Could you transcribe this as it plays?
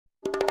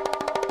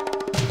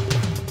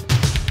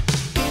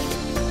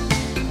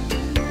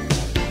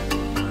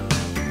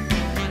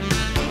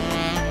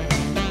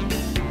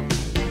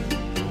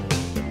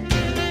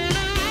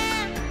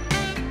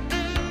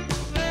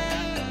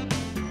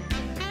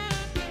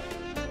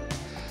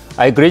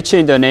I greet you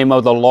in the name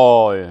of the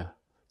Lord.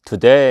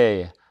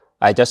 Today,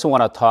 I just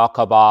want to talk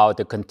about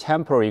the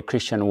contemporary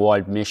Christian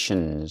world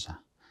missions.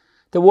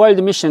 The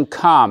world mission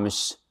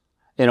comes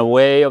in a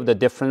way of the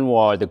different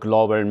world, the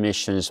global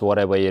missions,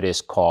 whatever it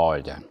is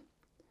called.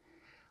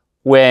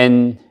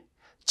 When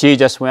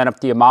Jesus went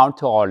up the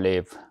Mount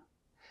Olive,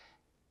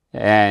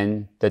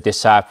 and the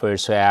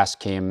disciples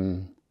asked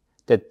him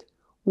that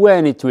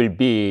when it will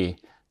be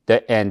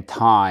the end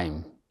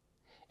time.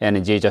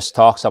 And Jesus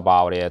talks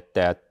about it,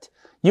 that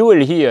you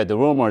will hear the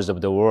rumors of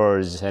the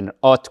wars and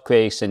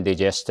earthquakes and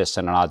disasters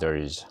and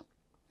others.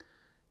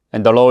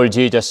 And the Lord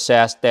Jesus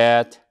says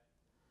that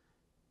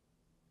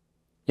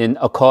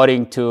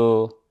according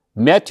to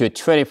Matthew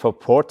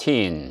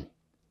 24:14,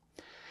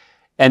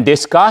 and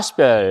this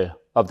gospel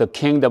of the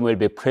kingdom will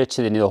be preached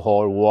in the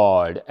whole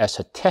world as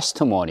a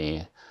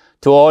testimony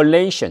to all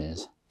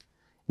nations.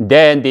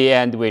 Then the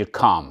end will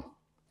come.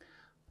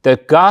 The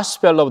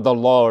gospel of the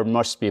Lord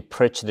must be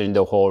preached in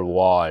the whole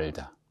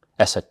world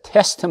as a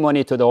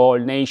testimony to the all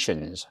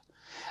nations.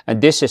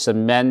 And this is a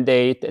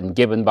mandate and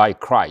given by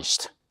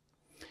Christ.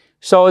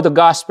 So the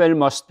gospel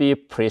must be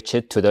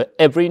preached to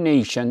every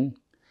nation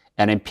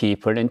and in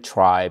people and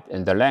tribe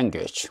and the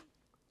language.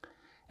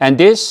 And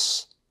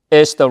this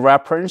is the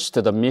reference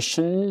to the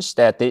missions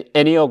that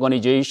any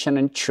organization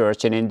and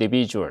church and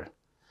individual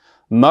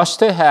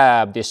must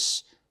have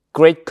this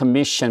great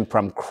commission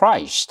from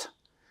Christ,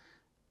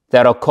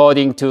 that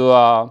according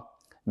to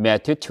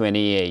Matthew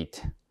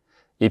 28,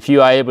 if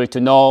you are able to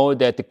know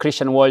that the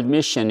Christian world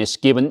mission is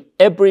given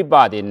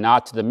everybody,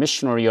 not to the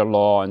missionary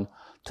alone,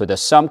 to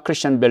some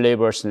Christian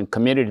believers and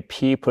community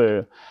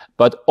people,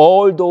 but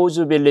all those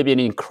who believe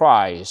in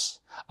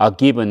Christ are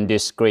given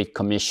this great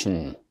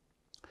commission.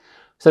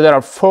 So there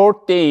are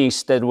four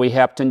things that we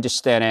have to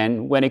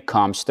understand when it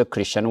comes to the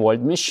Christian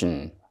world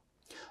mission.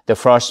 The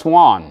first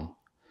one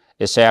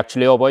is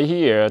actually over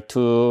here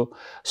to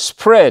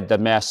spread the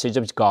message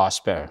of the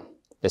gospel.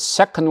 The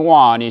second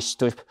one is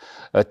to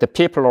the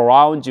people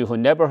around you who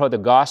never heard the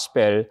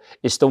gospel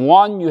is the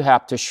one you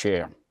have to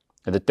share.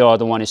 And the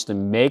third one is to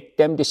make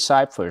them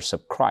disciples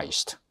of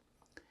Christ.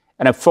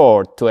 And the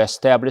fourth, to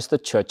establish the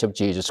church of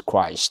Jesus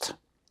Christ.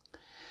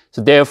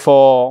 So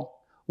therefore,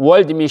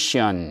 world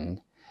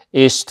mission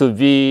is to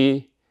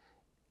be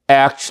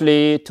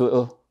actually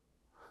to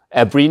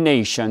every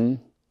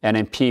nation and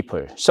in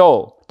people.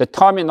 So the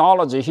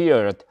terminology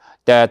here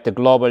that the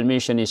global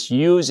mission is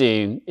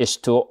using is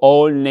to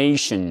all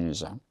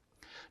nations.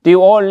 The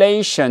all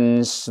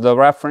nations, the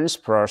reference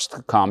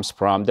first comes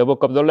from the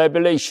book of the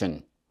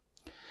Revelation.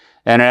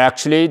 And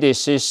actually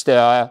this is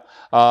the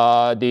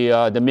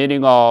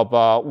meaning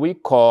of we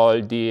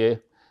call the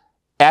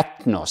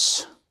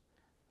ethnos.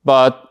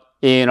 But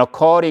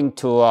according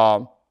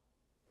to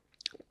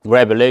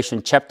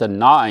Revelation chapter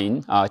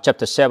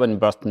 7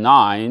 verse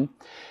 9,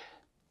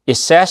 it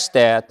says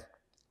that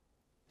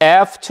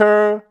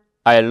after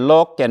I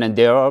looked, and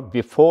there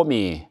before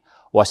me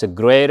was a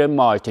greater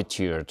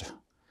multitude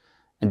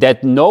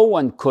that no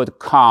one could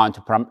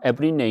count from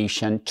every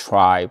nation,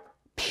 tribe,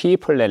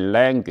 people, and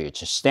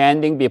language,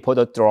 standing before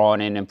the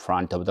throne and in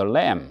front of the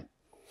Lamb.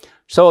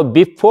 So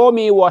before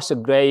me was a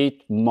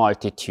great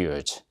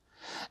multitude.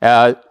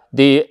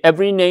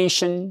 Every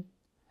nation,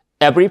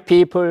 every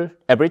people,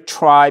 every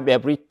tribe,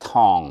 every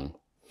tongue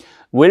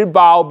will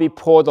bow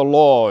before the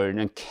Lord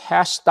and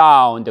cast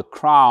down the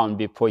crown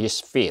before his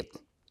feet.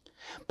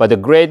 But the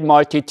great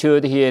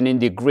multitude here in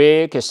the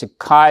Greek is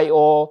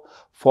kaio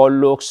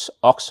pholux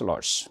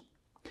oxlos.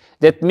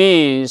 That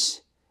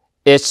means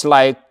it's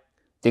like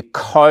the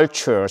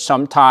culture,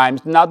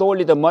 sometimes not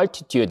only the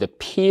multitude, the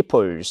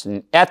peoples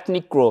and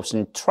ethnic groups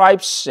and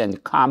tribes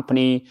and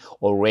company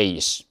or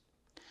race.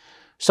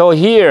 So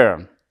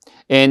here,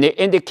 in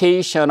the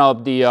indication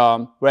of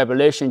the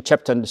Revelation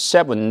chapter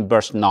 7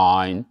 verse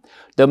 9,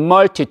 the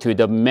multitude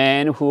of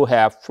men who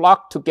have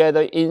flocked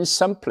together in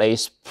some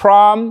place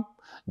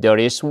there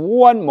is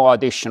one more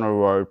additional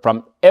word,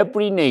 from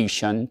every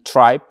nation,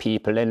 tribe,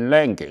 people, and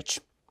language.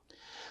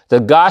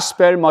 The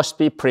gospel must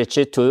be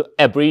preached to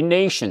every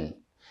nation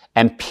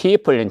and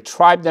people and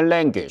tribe and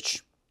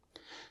language.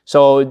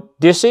 So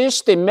this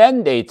is the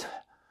mandate.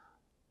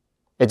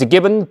 It's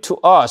given to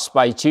us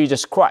by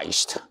Jesus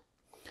Christ.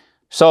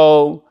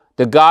 So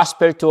the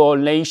gospel to all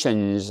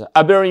nations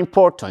are very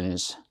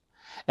important.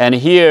 And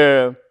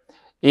here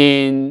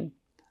in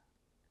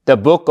the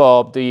book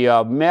of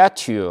the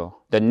Matthew,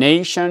 the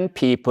nation,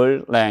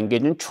 people,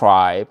 language, and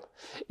tribe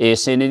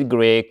is in the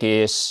Greek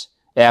is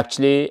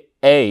actually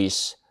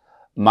eis,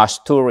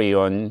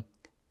 masterion,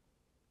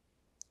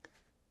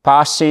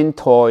 passin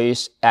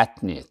tois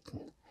ethnic.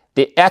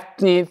 The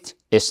ethnic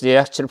is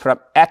actually from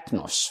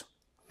ethnos.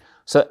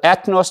 So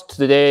ethnos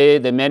today,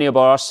 many of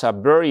us are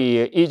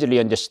very easily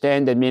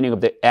understand the meaning of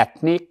the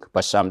ethnic,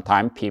 but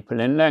sometimes people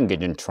and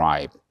language and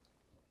tribe.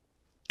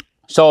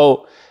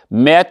 So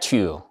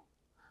Matthew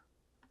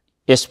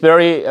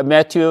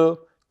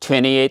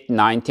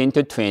 28:19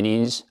 to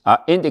 20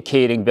 are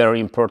indicating very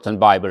important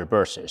Bible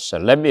verses. So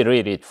let me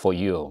read it for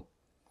you.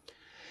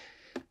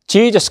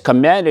 Jesus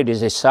commanded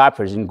his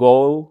disciples to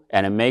go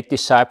and make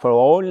disciples of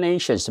all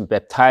nations and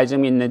baptize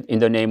them in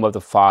the name of the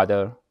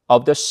Father,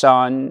 of the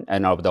Son,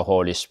 and of the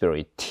Holy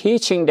Spirit,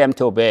 teaching them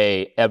to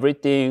obey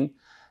everything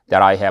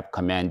that I have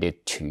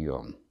commanded to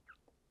you.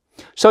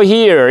 So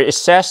here it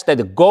says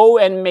that go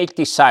and make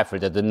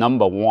disciples, that's the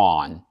number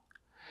one.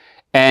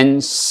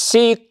 And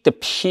seek the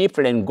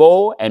people and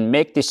go and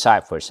make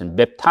disciples and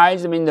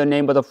baptize them in the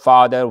name of the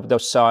Father, of the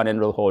Son,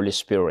 and the Holy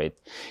Spirit.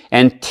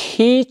 And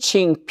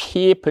teaching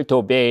people to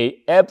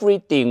obey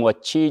everything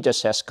what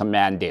Jesus has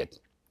commanded.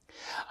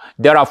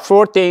 There are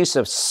four things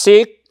of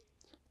seek,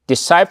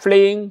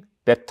 discipling,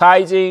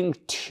 baptizing,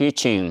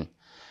 teaching.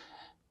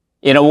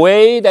 In a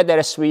way that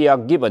as we are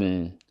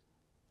given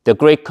the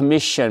Great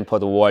Commission for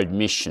the world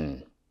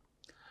mission.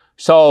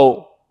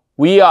 So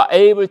we are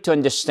able to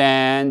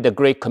understand the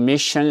Great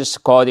Commissions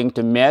according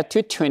to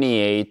Matthew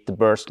 28,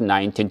 verse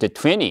 19 to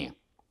 20.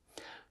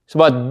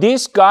 But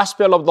this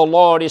gospel of the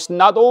Lord is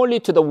not only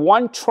to the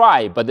one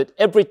tribe, but that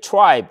every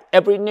tribe,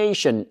 every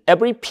nation,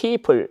 every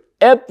people,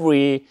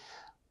 every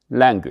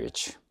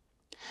language.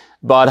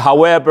 But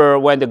however,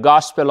 when the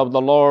gospel of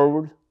the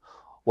Lord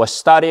was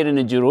studied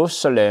in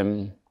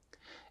Jerusalem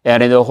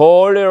and in the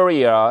whole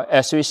area,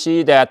 as we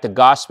see that the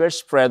gospel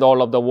spread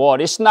all over the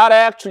world, it's not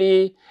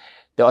actually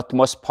the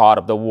utmost part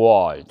of the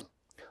world.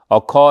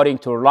 According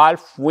to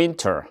Ralph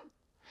Winter,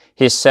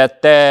 he said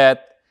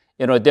that,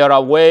 there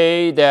are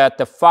ways that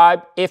the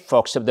 5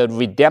 epochs of the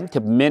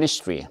redemptive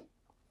ministry.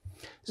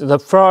 So the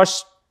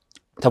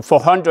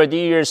 400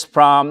 years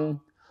from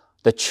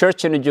the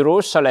church in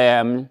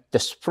Jerusalem, to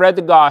spread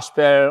the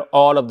gospel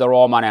all of the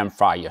Roman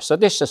Empire. So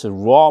this is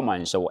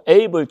Romans who were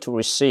able to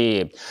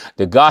receive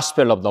the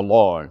gospel of the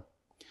Lord.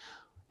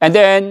 And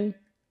then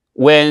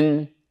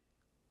when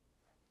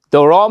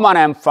the Roman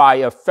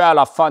Empire fell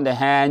upon the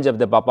hands of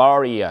the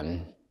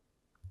barbarian,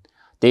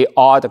 the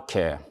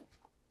Archaic.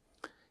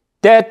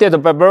 That the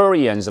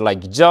barbarians,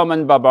 like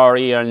German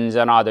barbarians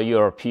and other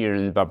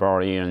European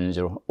barbarians,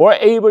 were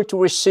able to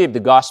receive the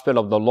gospel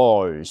of the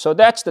Lord. So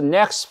that's the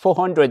next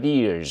 400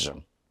 years.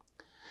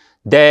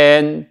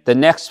 Then the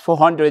next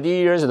 400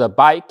 years, the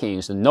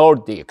Vikings, the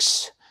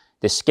Nordics,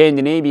 the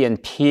Scandinavian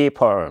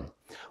people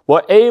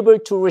were able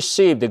to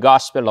receive the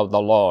gospel of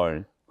the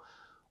Lord.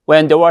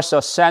 When there was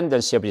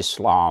ascendancy of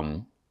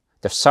Islam,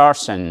 the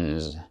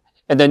Saracens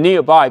and the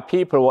nearby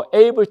people were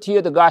able to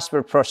hear the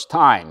gospel first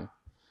time.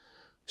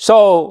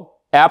 So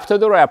after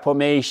the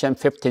Reformation,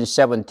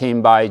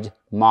 1517 by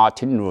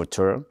Martin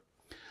Luther,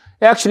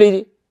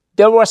 actually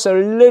there was a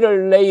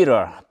little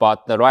later,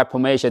 but the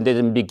Reformation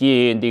didn't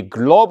begin the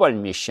global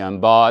mission,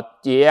 but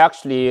the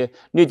actually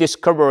new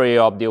discovery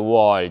of the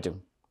world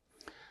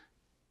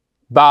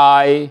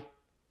by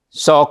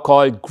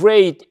so-called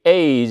great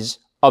age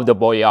of the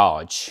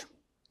voyage.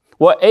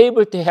 Were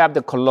able to have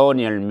the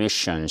colonial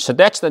mission. So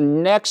that's the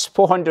next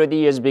 400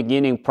 years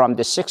beginning from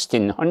the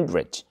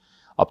 1600s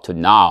up to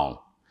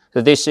now.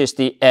 So this is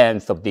the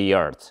end of the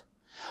earth.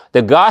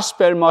 The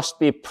gospel must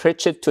be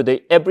preached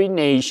to every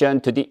nation,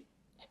 to the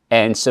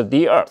ends of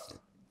the earth.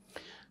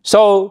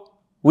 So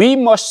we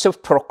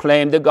must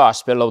proclaim the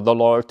gospel of the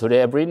Lord to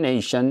every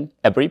nation,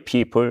 every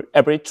people,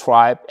 every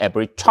tribe,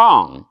 every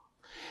tongue.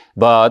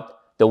 But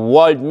the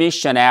world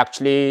mission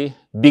actually,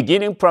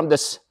 beginning from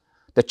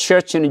the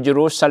church in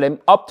Jerusalem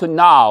up to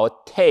now,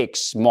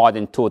 takes more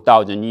than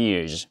 2,000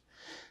 years.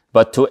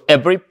 But to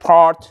every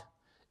part,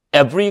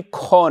 every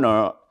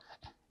corner,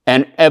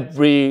 and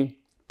every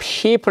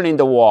people in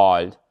the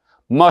world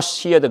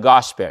must hear the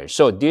gospel.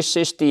 So this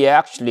is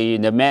actually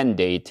the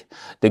mandate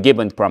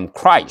given from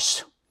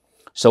Christ.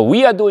 So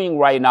we are doing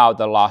right now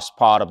the last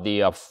part of the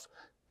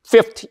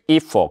 5th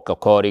epoch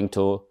according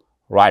to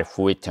Ralph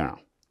Winter.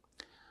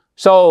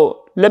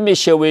 So let me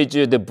share with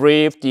you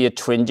the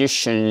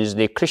transitions,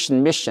 the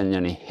Christian mission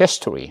and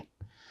history.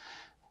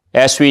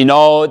 As we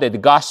know that the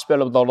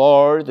gospel of the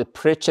Lord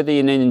preached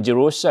in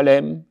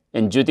Jerusalem,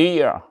 in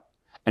Judea,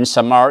 and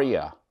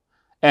Samaria,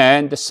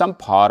 and some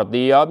part of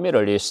the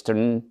Middle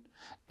Eastern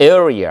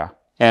area,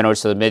 and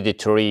also the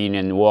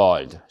Mediterranean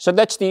world. So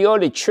that's the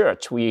early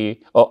church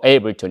we are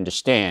able to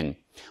understand.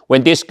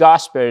 When this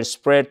gospel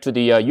spread to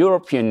the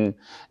European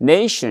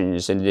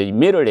nations in the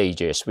Middle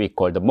Ages, we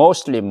call the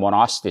Muslim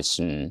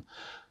monasticism,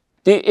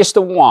 it's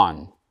the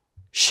one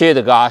share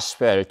the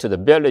gospel to the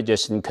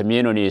villages and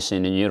communities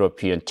in the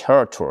European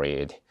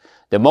territory.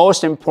 The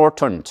most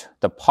important,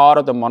 the part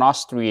of the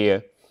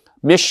monastery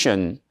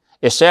mission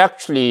is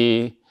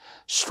actually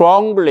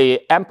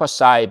strongly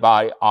emphasized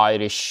by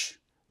Irish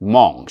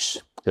monks.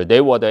 So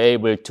they were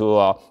able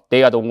to,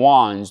 they are the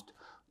ones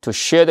to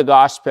share the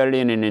gospel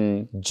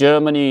in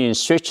Germany, in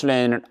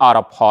Switzerland, and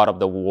other part of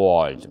the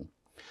world.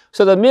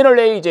 So the Middle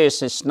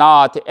Ages is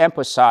not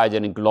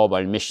emphasizing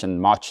global mission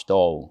much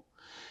though.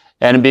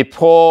 And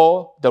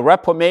before the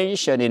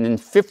Reformation in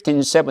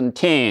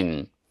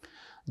 1517,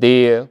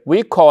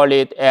 we call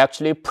it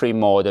actually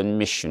pre-modern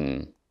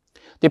mission.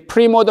 The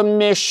pre-modern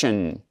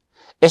mission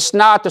is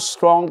not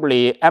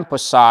strongly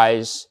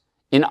emphasized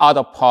in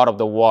other part of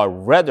the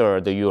world,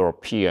 rather the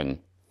European.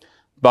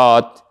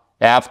 But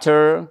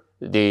after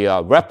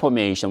the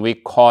Reformation, we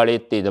call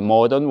it the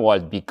modern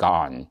world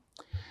began.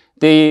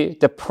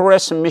 The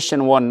Progressive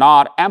mission was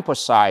not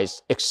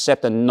emphasized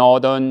except the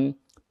northern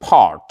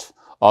part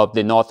of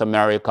the North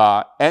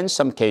America and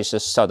some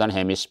cases Southern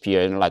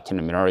Hemisphere and Latin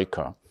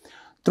America.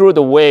 Through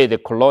the way the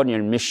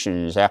colonial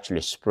missions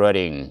actually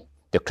spreading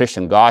the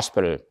Christian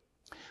gospel.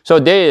 So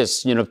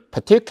this,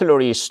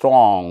 particularly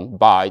strong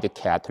by the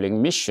Catholic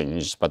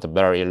missions, but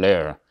very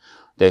rare.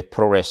 The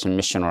Progressive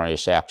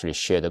missionaries actually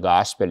share the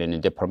gospel in a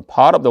different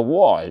part of the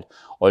world,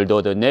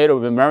 although the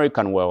Native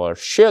American were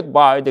shared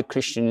by the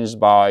Christians,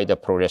 by the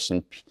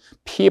Progressive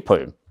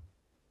people.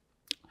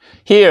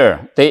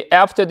 Here,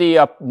 after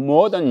the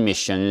modern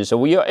missions,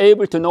 we are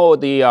able to know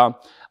the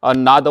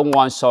another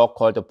one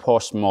so-called the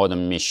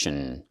postmodern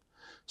mission.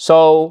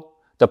 So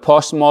the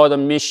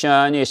postmodern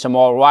mission is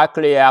more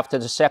likely after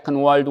the Second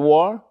World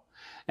War,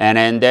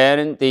 and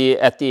then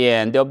at the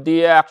end of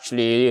the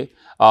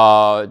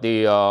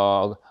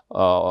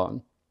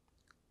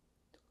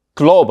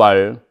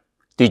global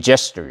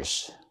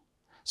disasters.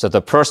 So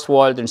the First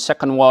World and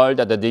Second World,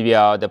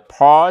 the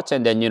parts,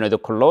 and then the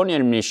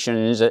colonial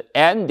missions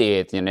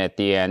ended at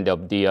the end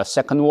of the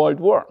Second World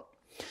War.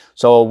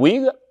 So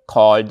we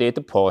called it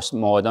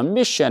postmodern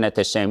mission at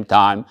the same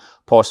time,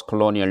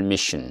 post-colonial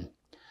mission.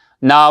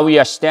 Now we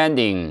are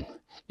standing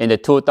in the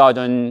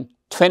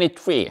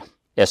 2023.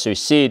 As we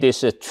see,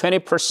 this is a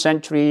 21st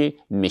century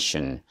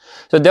mission.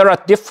 So there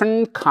are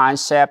different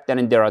concepts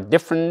and there are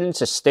different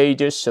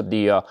stages of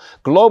the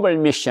global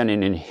mission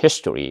in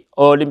history.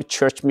 Early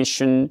church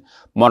mission,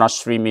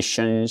 monastery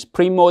missions,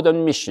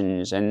 pre-modern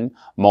missions, and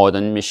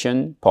modern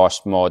mission,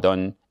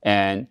 postmodern,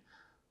 and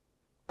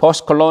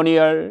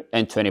post-colonial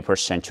and 21st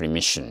century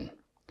mission.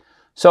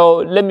 So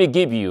let me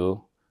give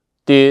you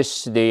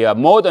the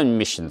modern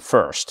mission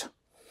first.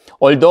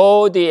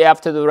 Although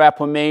after the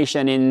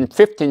Reformation in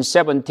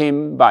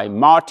 1517 by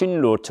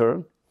Martin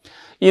Luther,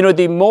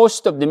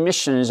 most of the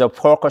missions are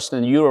focused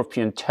on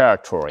European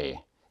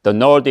territory, the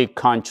Nordic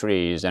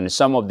countries, and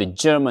some of the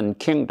German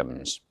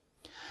kingdoms.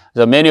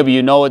 So many of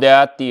you know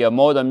that the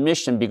modern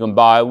mission began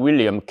by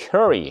William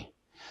Carey.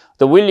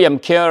 The William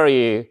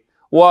Carey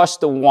was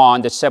the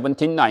one, the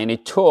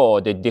 1792,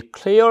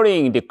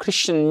 declaring the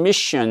Christian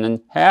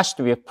mission has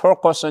to be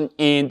focused on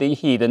in the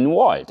hidden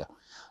world.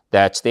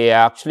 That's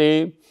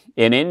actually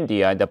in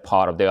India, the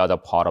other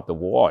part of the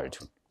world.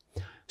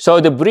 So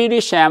the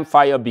British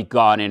Empire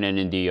began in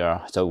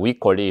India, so we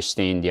call it East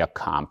India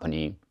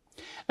Company.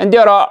 And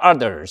there are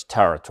other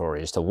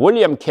territories. So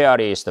William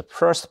Carey is the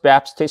first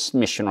Baptist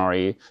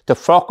missionary to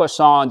focus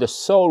on the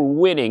soul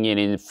winning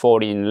in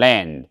foreign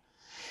land.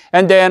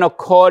 And then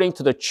according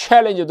to the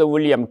challenge of the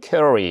William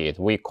Carey,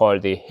 we call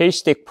the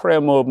Hastic prayer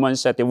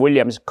movements at the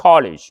Williams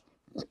College.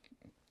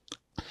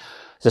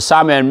 The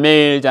Samuel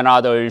Mills and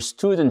other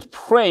students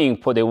praying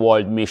for the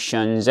world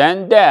missions,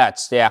 and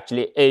that's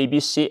actually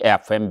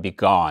ABCFM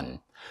began,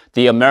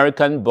 the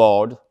American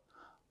Board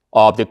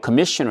of the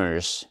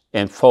Commissioners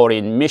in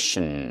Foreign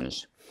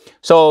Missions.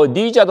 So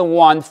these are the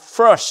ones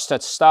first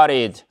that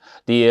started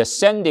the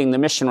sending the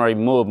missionary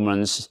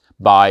movements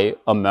by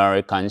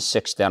American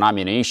 6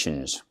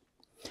 denominations.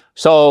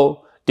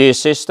 So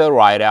this is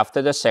right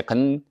after the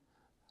Second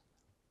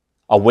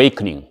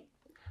Awakening.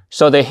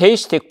 So the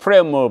Hastic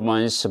prayer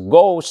movements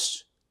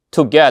goes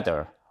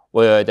together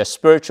with the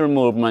spiritual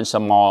movements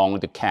among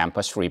the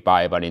campus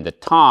revival in the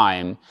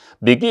time,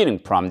 beginning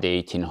from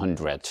the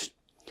 1800s.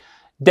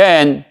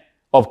 Then,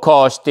 of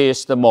course,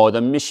 the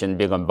modern mission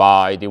begun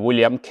by the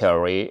William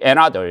Carey and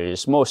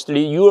others,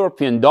 mostly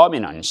European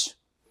dominance.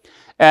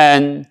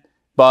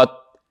 But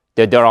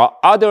there are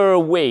other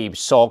waves,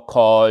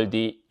 so-called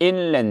the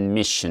inland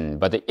mission.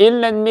 But the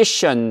inland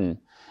mission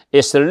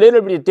is a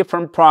little bit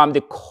different from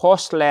the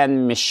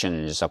coastland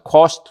missions. A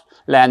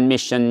coastland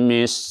mission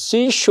means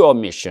seashore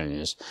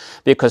missions,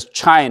 because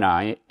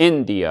China,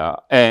 India,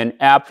 and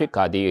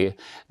Africa,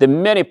 the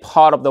many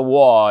part of the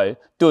world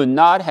do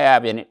not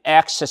have any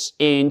access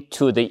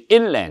into the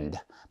inland,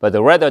 but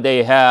rather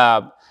they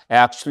have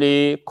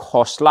actually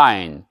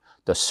coastline.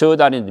 The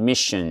Sudanese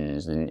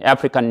missions and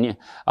African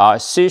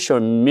seashore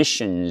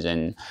missions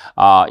and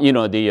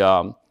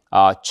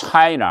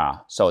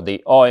China, so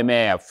the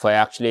OMF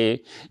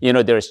actually,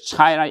 there's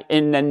China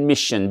Inland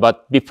Mission,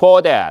 but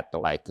before that,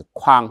 like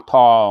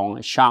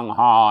Guangdong,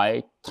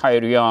 Shanghai,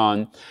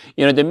 Taiwan,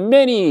 the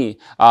many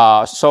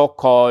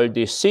so-called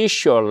the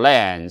seashore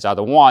lands are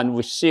the ones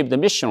received the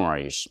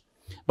missionaries,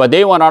 but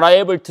they were not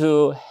able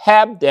to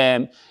have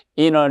them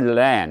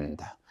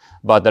inland.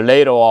 But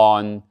later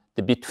on,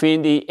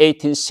 between the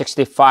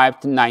 1865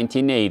 to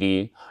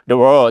 1980, there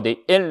were the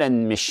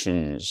inland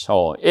missions.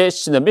 So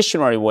the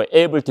missionary were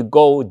able to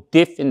go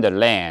deep in the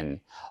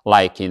land,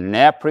 like in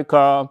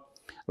Africa,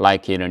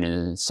 like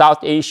in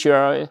South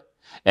Asia,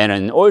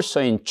 and also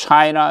in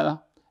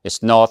China,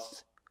 it's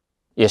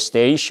Northeast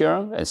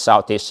Asia and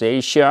Southeast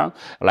Asia,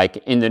 like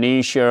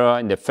Indonesia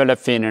and the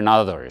Philippines and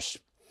others.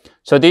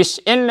 So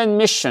these inland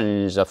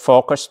missions are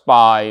focused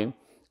by,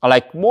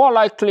 more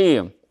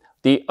likely,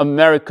 the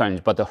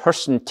Americans, but the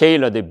Hudson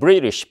Taylor, the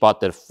British, but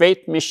the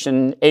faith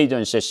mission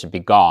agencies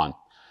began.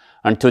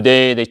 And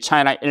today, the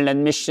China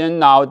Inland Mission,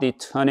 now they're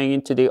turning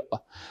into the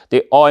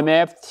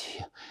OMF.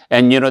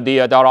 And,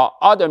 there are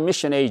other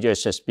mission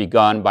agencies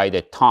begun by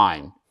that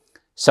time.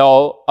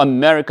 So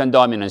American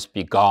dominance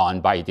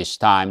began by this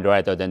time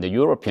rather than the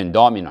European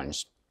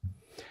dominance.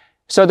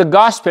 So the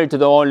gospel to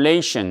the whole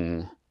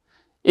nation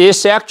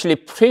is actually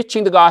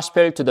preaching the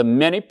gospel to the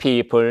many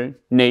people,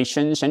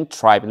 nations, and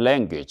tribe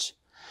language.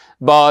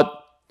 But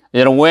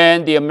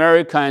when the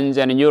Americans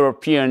and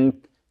Europeans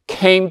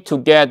came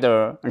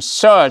together and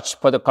searched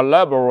for the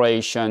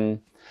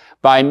collaboration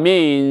by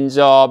means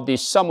of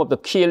some of the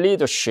key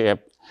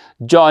leadership,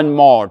 John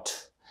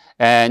Mott,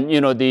 and he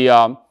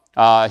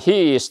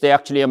is the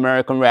actually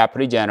American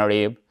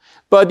representative,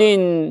 but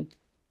in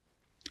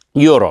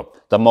Europe,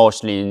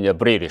 mostly the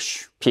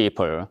British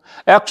people,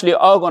 actually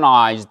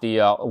organized the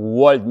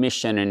World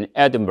Mission in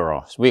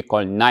Edinburgh. We call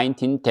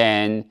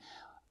 1910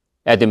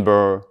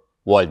 Edinburgh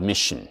World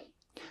Mission.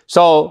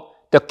 So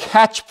the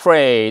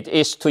catchphrase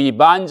is to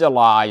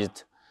evangelize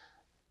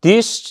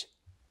these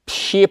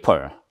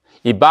people,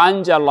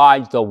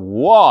 evangelize the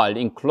world,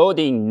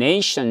 including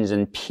nations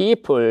and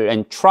people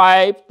and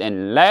tribes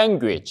and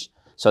language.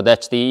 So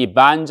that's the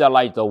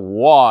evangelize the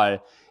world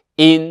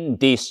in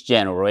this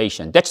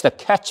generation. That's the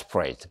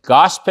catchphrase,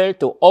 gospel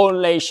to all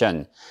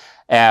nations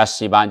as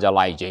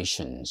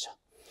evangelizations.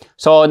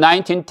 So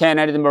 1910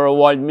 Edinburgh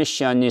World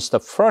Mission is the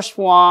first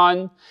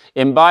one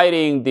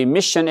inviting the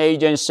mission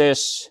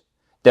agencies,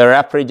 the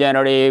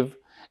representative,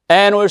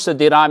 and also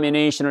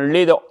denominational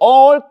leader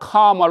all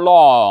come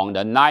along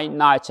the 9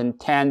 nights and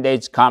 10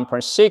 days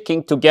conference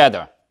seeking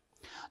together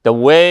the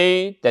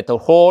way that the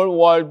whole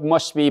world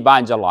must be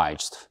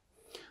evangelized.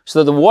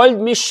 So the world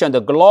mission,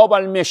 the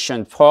global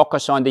mission,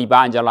 focus on the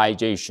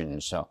evangelization.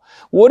 So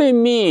what do you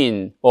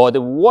mean, or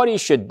what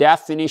is your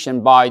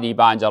definition by the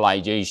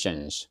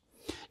evangelizations?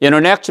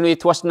 Actually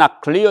it was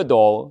not clear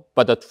though,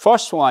 but the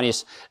first one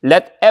is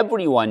let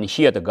everyone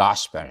hear the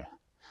gospel.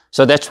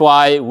 So that's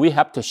why we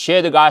have to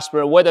share the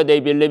gospel, whether they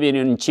believe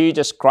in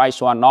Jesus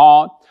Christ or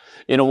not,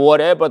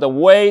 whatever the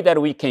way that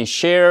we can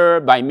share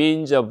by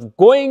means of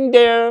going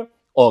there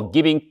or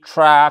giving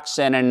tracts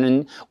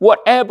and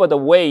whatever the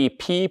way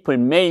people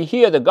may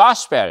hear the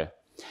gospel.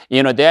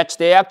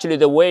 That's actually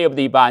the way of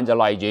the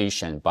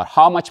evangelization. But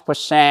how much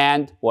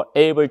percent were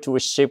able to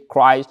receive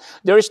Christ?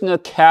 There is no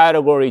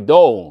category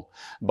though.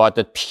 But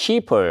the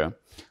people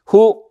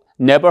who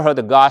never heard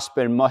the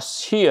gospel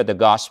must hear the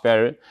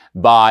gospel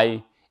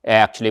by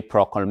actually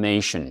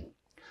proclamation.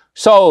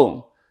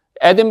 So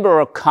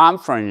Edinburgh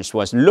Conference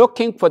was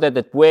looking for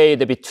that way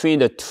between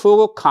the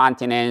two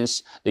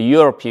continents, the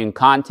European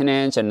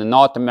continent and the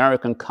North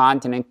American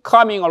continent,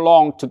 coming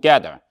along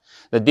together.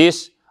 That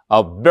this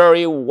are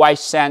very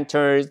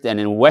white-centered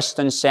and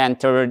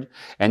Western-centered,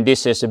 and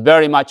this is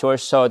very much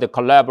also the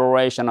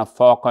collaboration of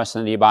focus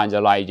on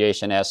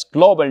evangelization as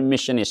global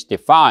mission is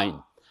defined.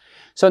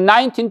 So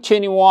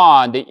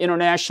 1921, the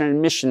International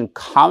Mission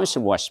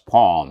Council was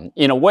formed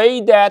in a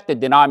way that the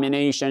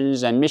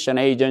denominations and mission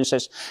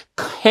agencies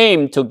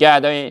came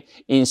together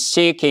in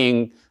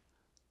seeking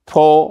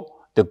for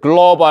the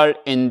global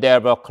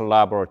endeavor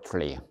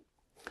collaboratively.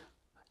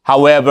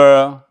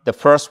 However, the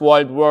First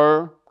World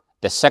War,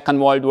 the Second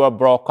World War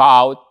broke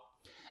out,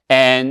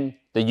 and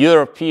the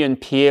European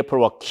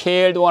people were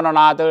killed one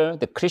another,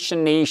 the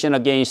Christian nation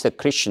against the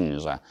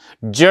Christians,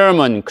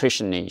 German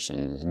Christian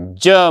nations,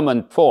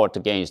 German fought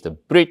against the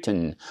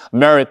Britain,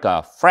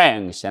 America,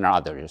 France, and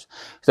others.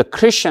 The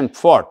Christian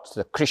fought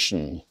the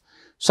Christian.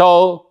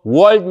 So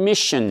world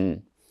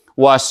mission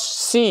was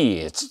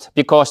seized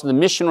because the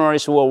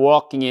missionaries who were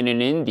working in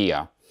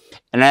India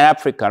and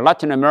Africa,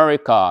 Latin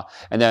America,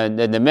 and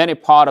the many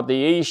parts of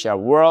the Asia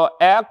were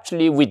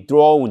actually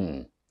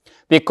withdrawn,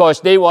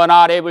 because they were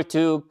not able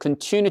to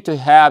continue to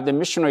have the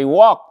missionary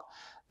work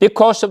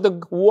because of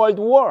the World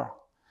War.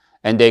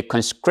 And they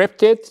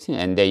conscripted,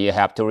 and they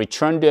have to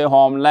return to their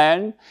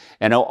homeland.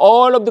 And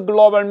all of the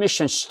global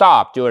mission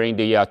stopped during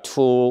the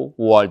two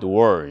world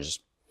wars.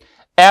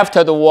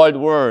 After the world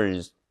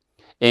wars,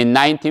 in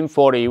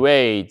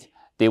 1948,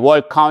 the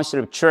World Council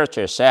of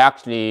Churches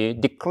actually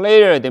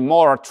declared the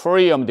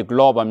moratorium of the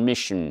global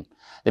mission.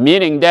 The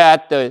meaning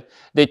that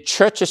the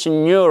churches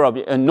in Europe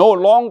no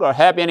longer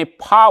have any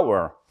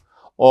power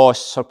or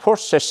support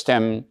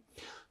system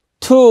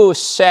to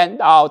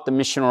send out the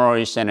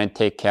missionaries and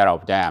take care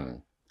of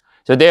them.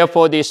 So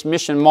therefore, this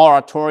mission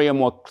moratorium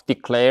was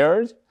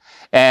declared.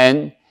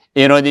 And,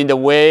 in the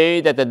way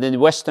that the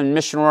Western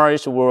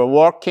missionaries were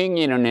working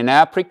in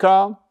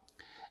Africa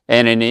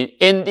and in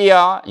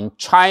India, in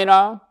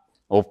China,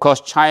 of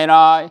course,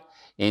 China,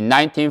 in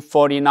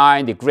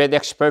 1949, the Great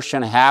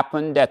Expulsion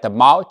happened at the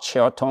Mao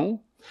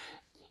Zedong.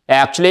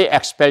 Actually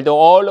expelled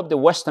all of the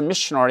Western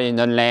missionaries in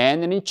the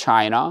land and in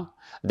China.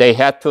 They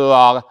had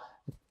to,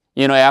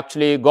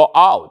 actually go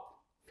out.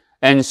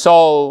 And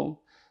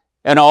so,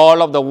 in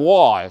all of the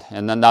world,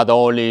 and not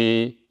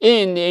only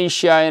in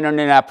Asia and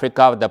in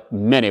Africa, the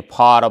many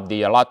part of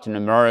the Latin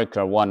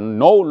America one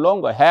no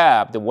longer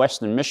have the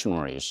Western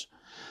missionaries.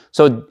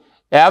 So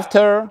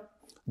after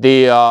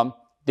the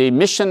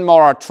mission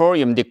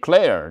moratorium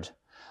declared,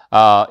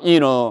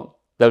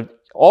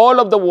 all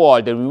of the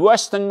world, the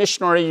Western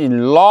missionaries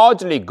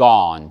largely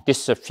gone,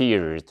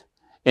 disappeared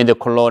in the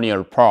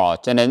colonial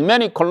part. And then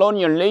many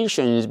colonial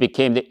nations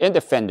became the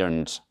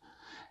independent.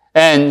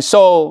 And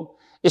so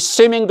it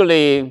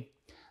seemingly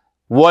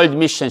world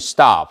mission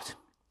stopped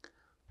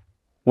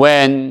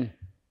when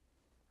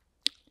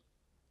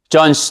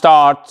John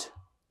Stott,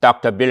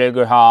 Dr. Billy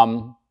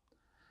Graham,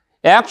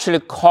 actually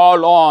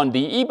called on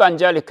the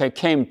evangelical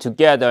came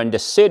together in the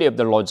city of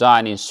the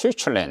Lausanne in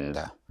Switzerland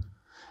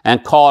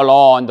and called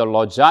on the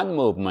Lausanne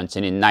movement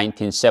in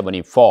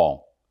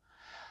 1974.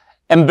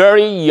 And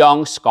very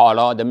young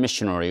scholar, the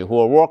missionary who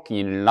were working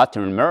in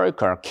Latin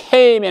America,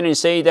 came in and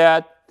said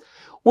that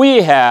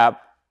we have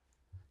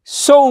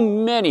so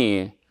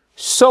many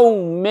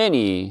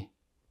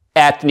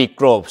ethnic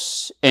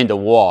groups in the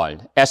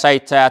world. As I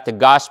said, the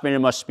gospel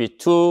must be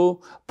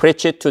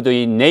preached to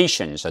the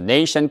nations. A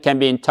nation can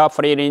be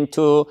interpreted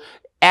into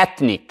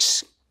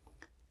ethnics,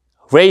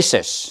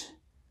 races,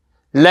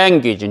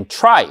 language, and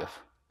tribe.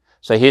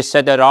 So he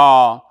said there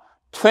are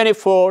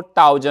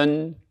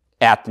 24,000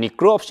 ethnic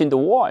groups in the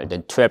world,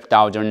 and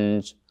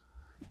 12,000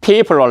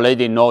 people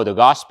already know the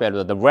gospel,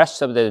 but the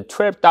rest of the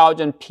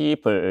 12,000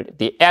 people,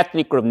 the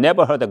ethnic group,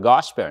 never heard the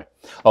gospel,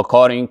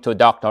 according to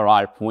Dr.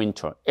 Ralph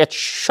Winter. It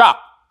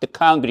shocked the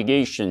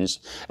congregations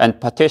and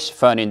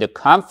participants in the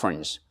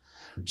conference.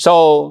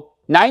 So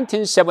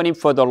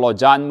 1974, the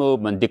Lausanne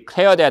movement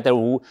declared that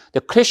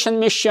the Christian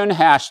mission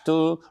has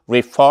to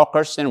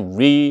refocus and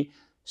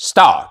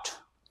restart.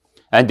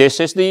 And this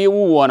is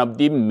one of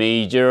the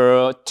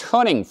major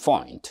turning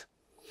points,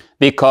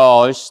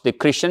 because the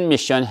Christian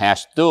mission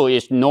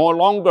is no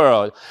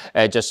longer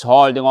just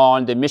holding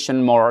on the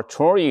mission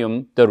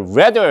moratorium, but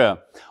rather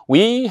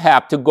we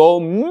have to go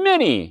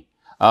many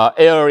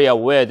areas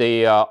where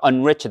the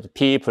unreached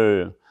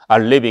people are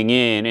living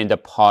in the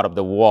part of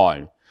the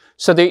world.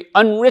 So the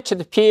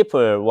unreached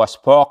people was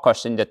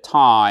focused in the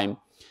time,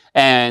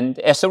 and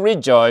as a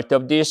result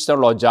of this, the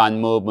Lausanne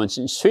movements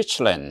in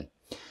Switzerland,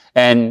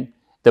 and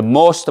the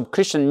most of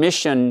Christian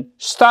mission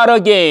start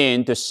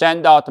again to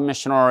send out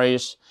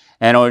missionaries,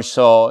 and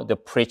also the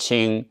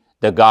preaching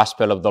the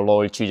gospel of the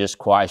Lord Jesus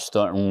Christ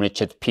to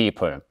unreached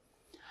people.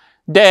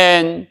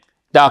 Then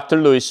Dr.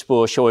 Louis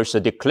Bush also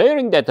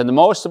declaring that the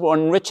most of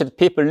unreached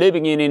people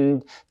living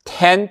in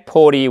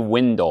 1040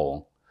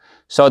 window.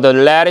 So the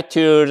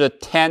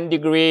latitude 10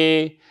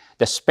 degree,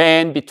 the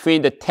span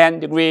between the 10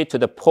 degree to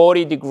the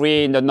 40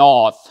 degree in the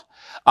north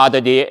are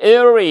the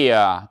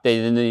area,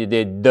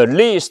 the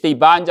least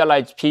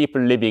evangelized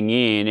people living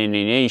in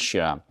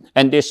Asia.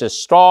 And this is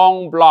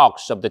strong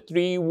blocks of the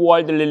three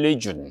world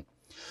religion,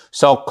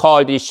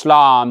 so-called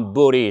Islam,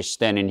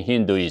 Buddhist, and in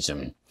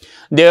Hinduism.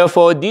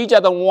 Therefore, these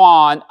are the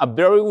ones are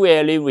very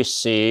rarely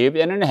received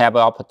and have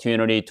an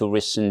opportunity to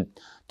listen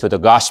to the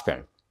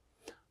gospel.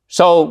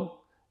 So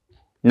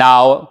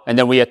now, and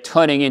then we are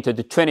turning into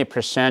the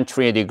 21st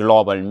century, the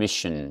global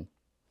mission.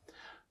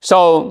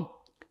 So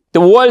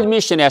the world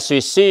mission, as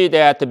we see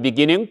that the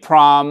beginning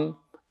from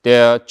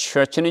the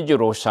church in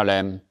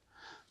Jerusalem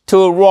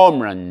to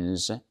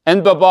Romans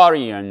and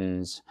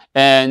Barbarians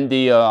and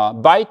the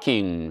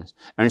Vikings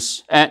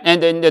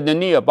and then the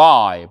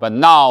nearby, but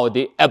now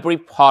every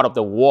part of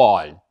the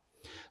world.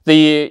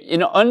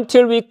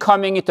 Until we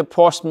coming into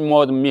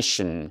postmodern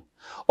mission,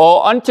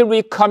 or until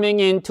we coming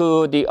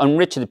into the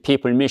unreached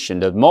people mission,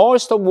 the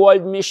most of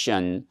world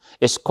mission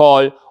is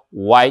called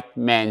white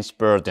man's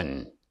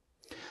burden.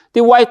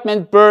 The white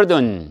man's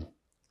burden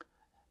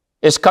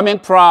is coming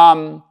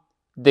from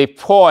the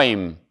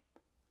poem.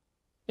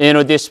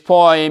 This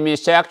poem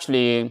is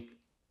actually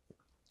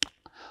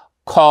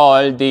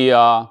called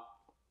the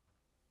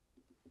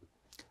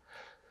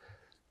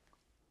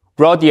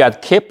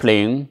Rudyard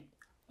Kipling,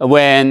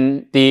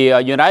 when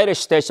the United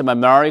States of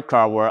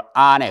America were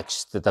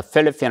annexed to the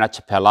Philippine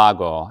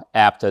archipelago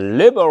after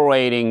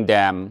liberating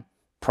them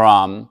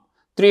from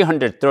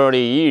 330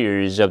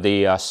 years of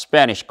the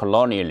Spanish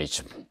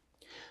colonialism.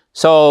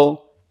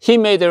 So he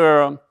made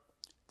a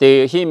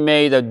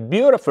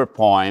beautiful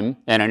poem,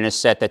 and it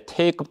said that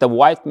take up the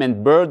white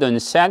man's burden,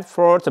 send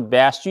forth the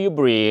best you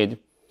breed,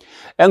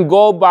 and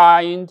go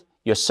bind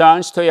your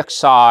sons to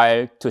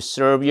exile to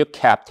serve your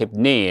captive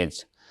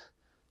needs,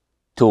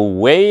 to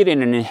wait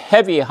in a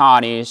heavy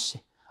harness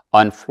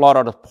on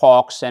slaughtered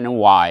porks and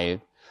wild,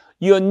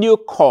 your new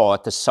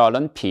court, the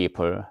sullen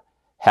people,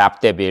 half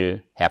devil,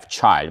 half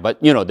child.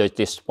 But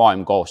this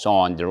poem goes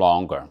on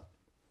longer.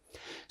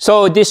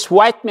 So this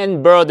white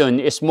man burden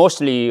is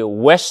mostly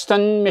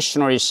Western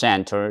missionary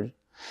centered,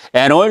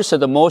 and also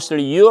the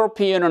mostly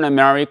European and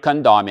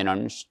American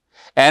dominance.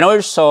 And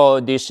also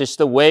this is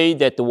the way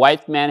that the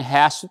white man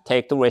has to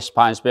take the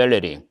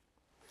responsibility.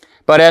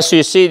 But as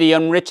you see, the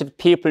unreached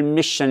people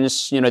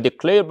missions,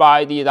 declared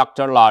by the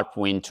Dr. Ralph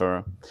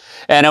Winter,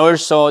 and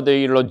also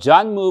the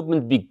Lausanne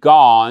movement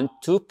began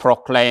to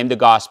proclaim the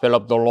gospel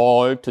of the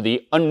Lord to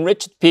the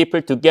unreached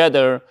people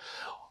together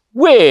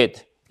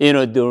with,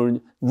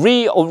 the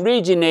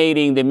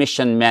re-originating the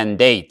mission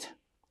mandate.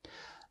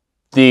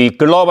 The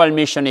global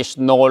mission is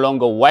no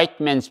longer white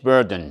man's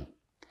burden,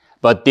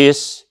 but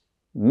this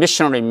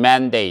missionary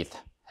mandate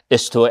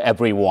is to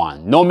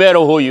everyone, no matter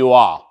who you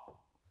are.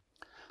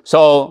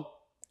 So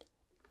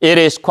it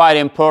is quite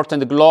important.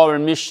 The global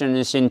mission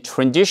is in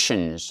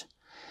transitions,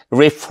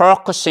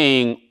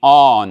 refocusing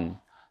on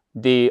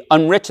the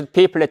unreached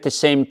people at the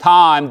same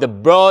time. The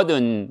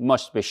burden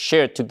must be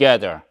shared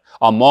together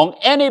among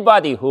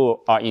anybody who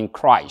are in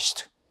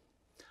Christ.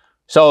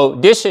 So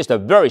this is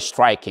very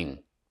striking.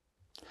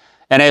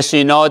 And as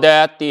you know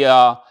that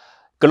the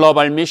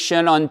global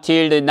mission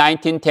until the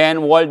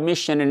 1910 World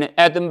Mission in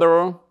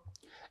Edinburgh,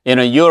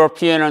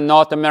 European and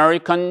North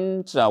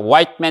Americans,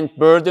 white man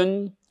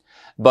burden.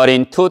 But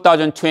in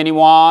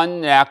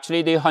 2021,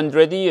 actually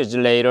 100 years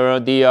later,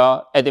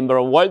 the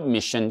Edinburgh World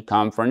Mission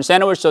Conference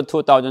and also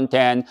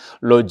 2010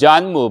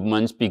 Lausanne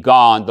movements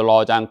began the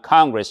Lausanne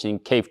Congress in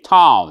Cape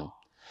Town.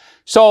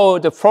 So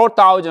the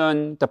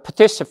 4,000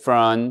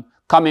 participants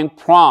coming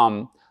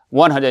from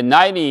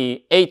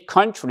 198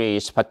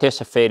 countries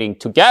participating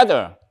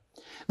together.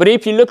 But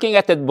if you're looking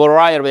at the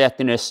variety of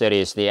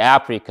ethnicities, the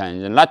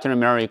Africans and Latin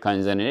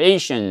Americans and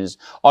Asians,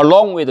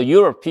 along with the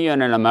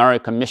European and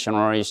American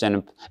missionaries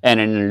and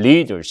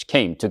leaders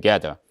came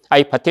together.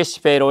 I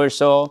participate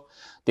also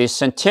the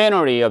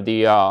centenary of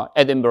the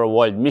Edinburgh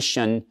World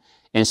Mission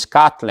in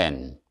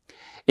Scotland.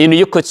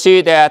 You could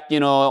see that,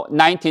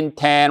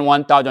 1910,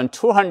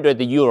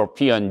 1,200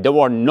 European, there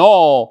were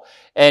no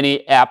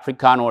any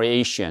African or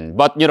Asian.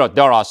 But,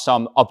 there are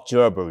some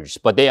observers,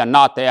 but they are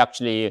not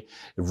actually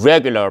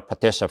regular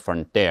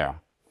participants there.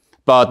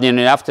 But,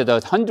 after the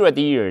 100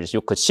 years,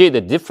 you could see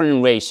the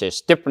different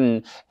races,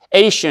 different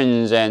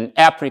Asians and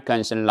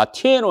Africans and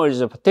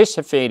Latinos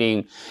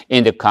participating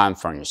in the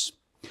conference.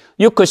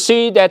 You could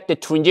see that the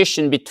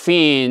transition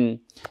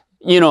between,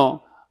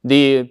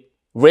 the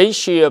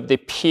ratio of the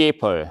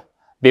people.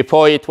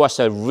 Before it was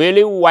a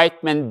really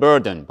white man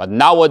burden, but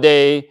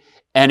nowadays,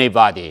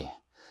 anybody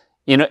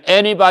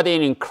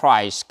in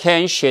Christ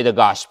can share the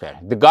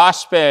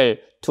gospel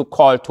to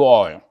call to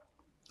all.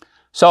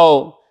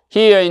 So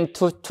here in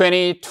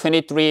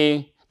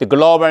 2023, the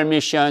global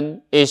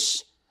mission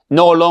is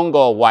no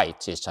longer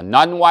white. It's a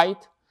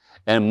non-white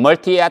and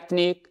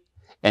multi-ethnic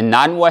and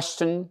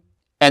non-Western,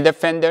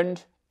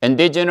 independent,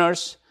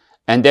 indigenous,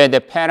 and then the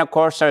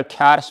Pentecostal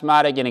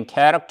charismatic in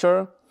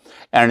character,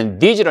 and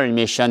digital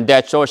mission.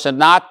 That's also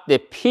not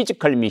the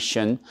physical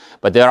mission,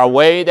 but there are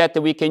ways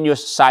that we can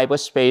use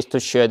cyberspace to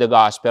share the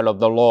gospel of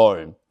the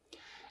Lord.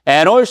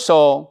 And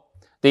also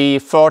the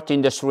fourth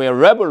industrial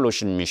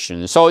revolution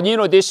mission. So,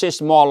 this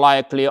is more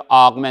likely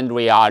augmented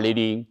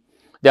reality.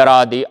 There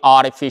are the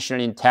artificial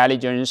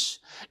intelligence.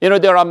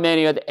 There are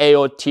many of the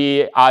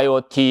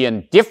IoT,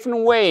 and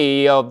different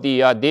way of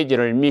the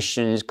digital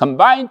missions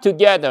combined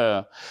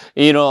together,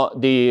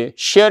 the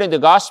sharing the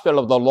gospel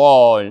of the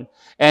Lord.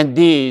 And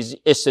this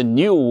is a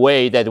new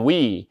way that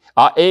we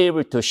are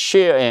able to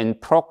share and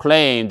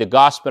proclaim the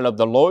gospel of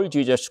the Lord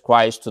Jesus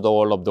Christ to the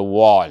whole of the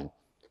world.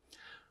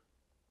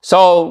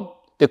 So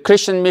the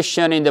Christian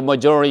mission in the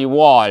majority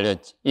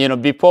world,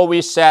 before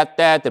we said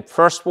that the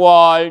first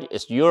world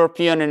is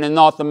European and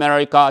North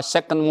America,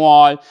 second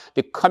world,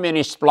 the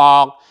communist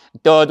bloc,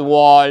 third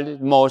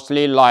world,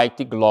 mostly like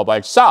the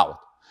global south.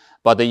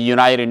 But the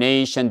United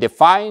Nations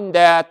defined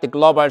that the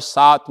global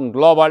south and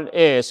global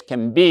east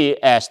can be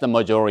as the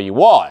majority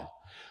world.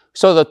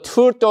 So the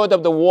two-thirds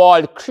of the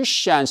world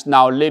Christians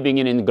now living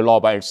in the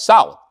global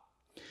south.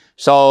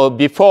 So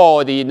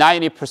before the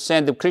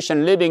 90% of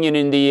Christians living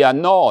in the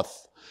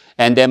north,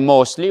 and then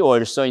mostly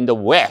also in the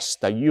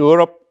west,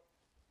 Europe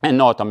and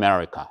North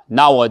America.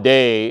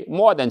 Nowadays,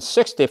 more than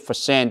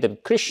 60%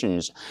 of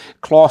Christians,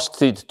 close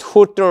to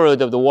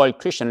two-thirds of the world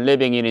Christian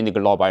living in the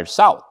global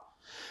south.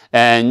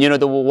 And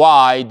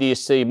why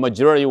this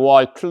majority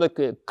world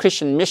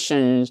Christian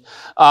missions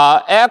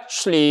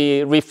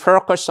actually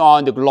refocus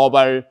on the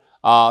global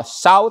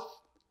south,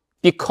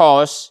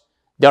 because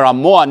there are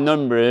more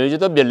numbers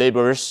of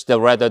believers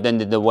rather than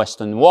the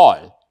Western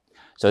world.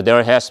 So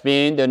there has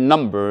been the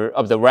number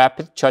of the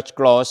rapid church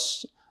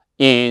growth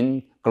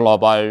in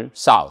global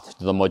south,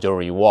 the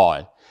majority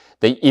world.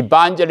 The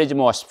evangelism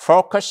was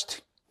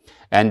focused,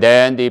 and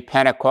then the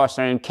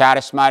Pentecostal and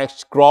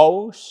charismatics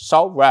grow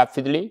so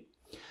rapidly.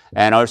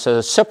 And also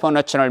the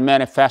supernatural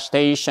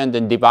manifestation, the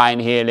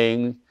divine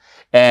healing,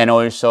 and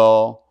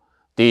also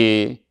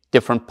the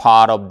different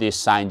part of the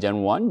signs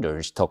and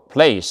wonders took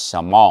place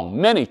among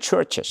many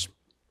churches.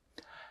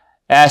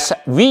 As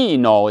we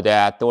know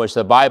that there was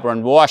the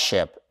vibrant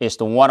worship is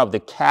the one of the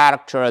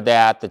character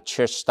that the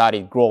church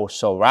started grow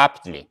so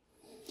rapidly.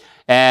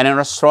 And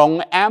a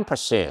strong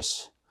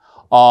emphasis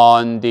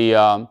on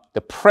the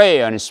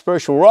prayer and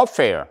spiritual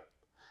warfare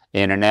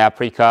in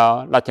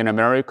Africa, Latin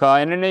America,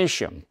 and in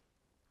Asia.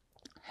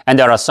 And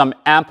there are some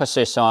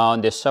emphasis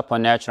on the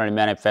supernatural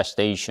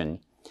manifestation.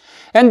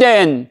 And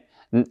then,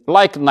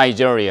 like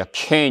Nigeria,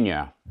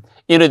 Kenya,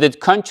 the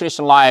countries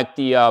like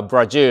the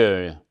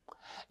Brazil,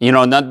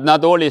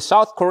 not only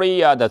South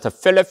Korea, but the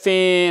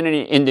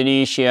Philippines,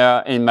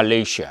 Indonesia, and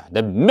Malaysia.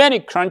 The many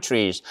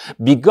countries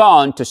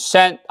began to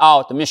send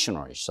out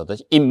missionaries. So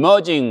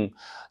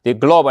the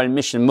global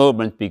mission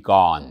movement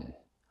began.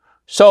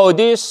 So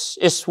this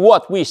is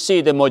what we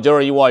see the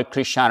majority world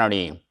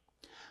Christianity.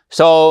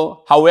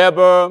 So,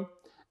 however,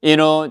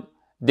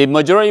 the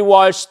majority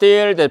world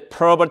still the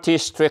poverty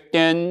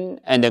stricken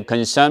and the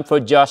concern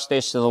for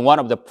justice is one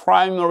of the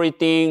primary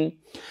things,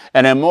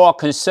 and a more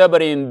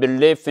conservative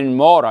belief in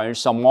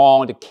morals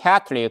among the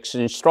Catholics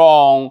and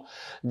strong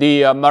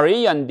the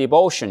Marian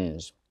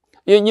devotions.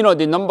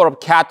 The number of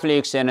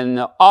Catholics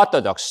and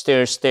Orthodox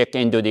still stick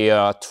into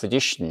their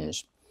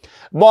traditions.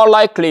 More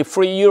likely,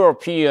 free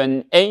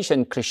European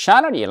ancient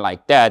Christianity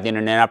like that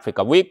in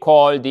Africa, we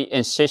call the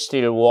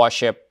ancestral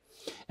worship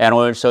and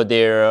also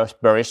their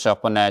very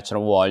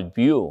supernatural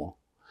worldview.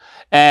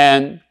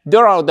 And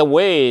there are the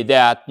way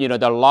that,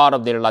 a lot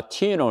of the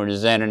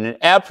Latinos and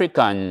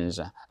Africans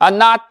are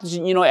not,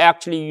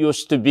 actually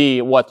used to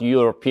be what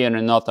European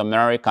and North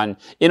American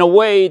in a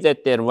way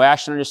that the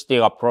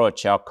rationalistic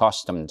approach are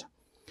accustomed.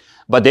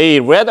 But they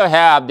rather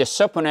have the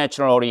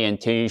supernatural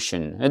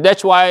orientation. And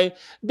that's why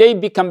they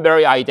become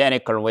very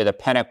identical with the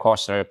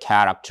Pentecostal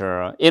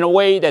character in a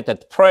way that the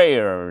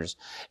prayers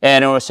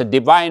and also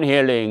divine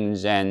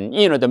healings and,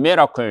 the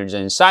miracles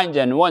and signs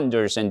and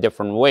wonders in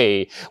different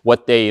way,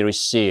 what they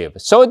receive.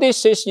 So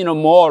this is,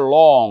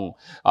 more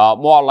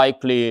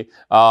likely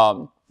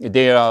the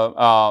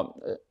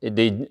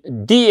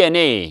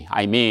DNA,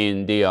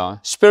 the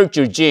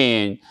spiritual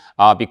gene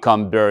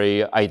become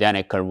very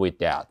identical with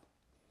that.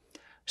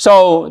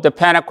 So the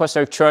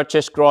Pentecostal church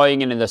is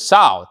growing in the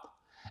South,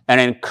 and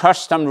in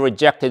custom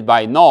rejected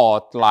by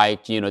North,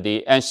 like,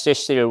 the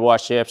ancestral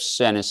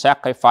worships and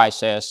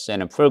sacrifices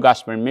and full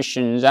gospel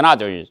missions and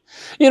others.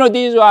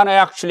 These are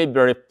actually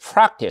very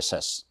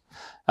practices,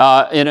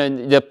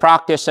 the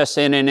practices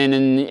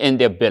in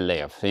their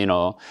belief,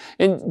 And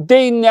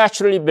they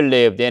naturally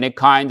believed in a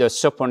kind of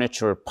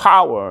supernatural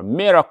power,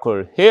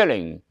 miracle,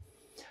 healing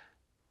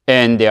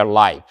in their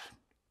life.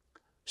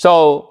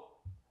 So,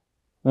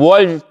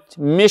 world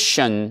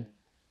mission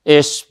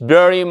is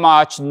very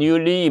much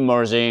newly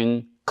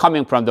emerging,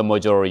 coming from the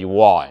majority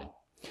world.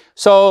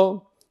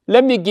 So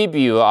let me give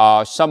you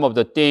some of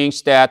the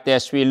things that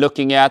as we're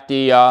looking at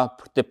the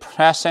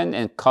present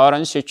and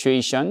current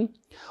situation,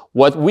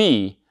 what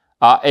we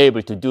are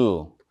able to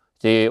do.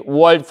 The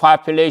world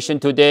population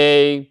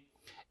today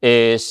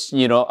is,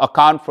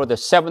 account for the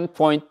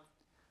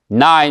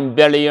 7.9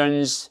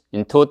 billions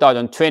in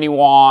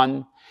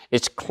 2021.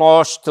 It's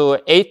close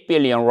to 8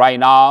 billion right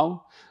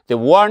now. The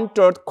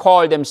 1/3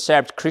 call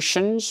themselves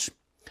Christians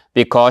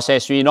because,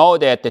 as we know,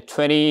 that the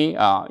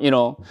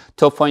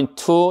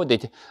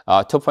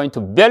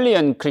 2.2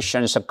 billion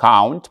Christians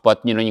account,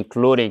 but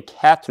including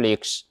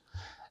Catholics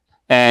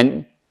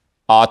and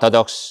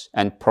Orthodox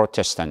and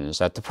Protestants.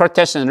 The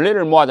Protestants a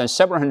little more than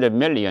 700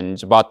 million,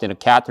 but the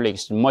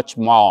Catholics much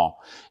more,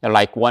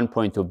 like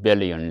 1.2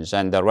 billions,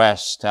 and the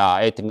rest,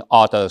 I think,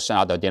 Orthodox and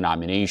other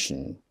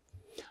denominations.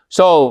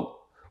 So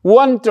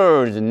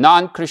 1/3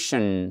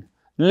 non-Christian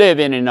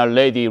living in a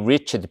lady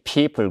rich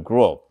people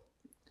group.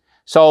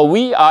 So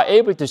we are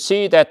able to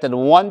see that the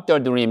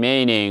 1/3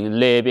 remaining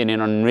live in an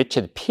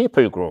enriched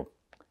people group.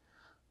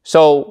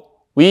 So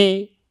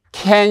we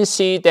can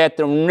see that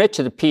the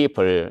enriched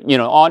people,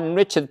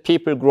 unenriched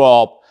people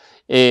group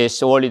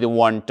is only the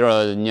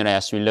 1/3,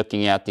 as we're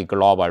looking at the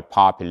global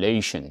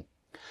population.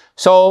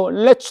 So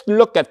let's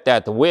look at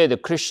that, where the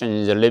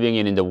Christians are living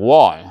in the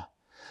world.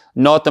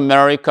 North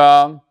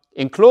America,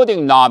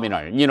 including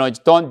nominal,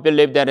 don't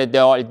believe that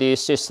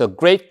this is a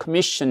Great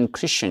Commission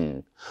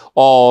Christian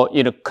or,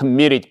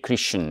 committed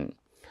Christian.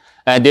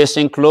 And this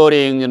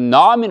including the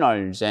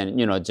nominals and,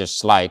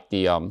 just like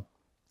the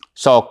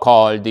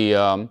so-called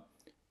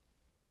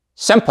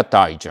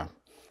sympathizer.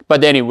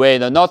 But anyway,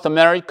 the North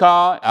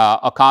America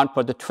account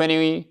for the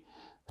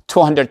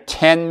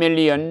 210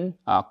 million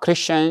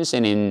Christians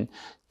in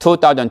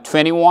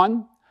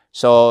 2021.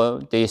 So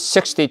the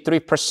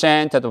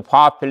 63% of the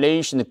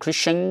population, the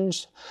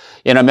Christians.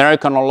 In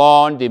America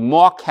alone, the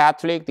more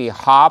Catholic, the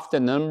half the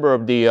number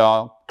of the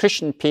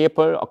Christian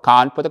people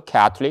account for the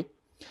Catholic.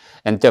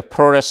 And the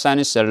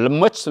Protestants are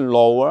much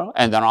lower,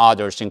 and then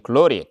others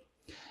included.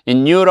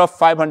 In Europe,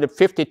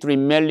 553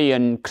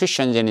 million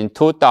Christians in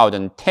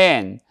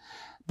 2010.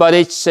 But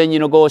it's,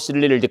 goes a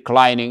little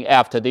declining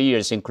after the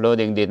years,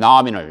 including the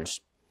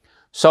nominals.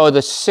 So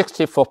the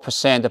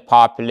 64% of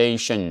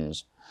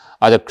populations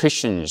are the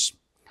Christians.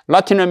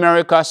 Latin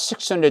America,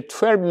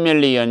 612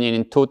 million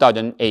in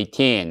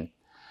 2018.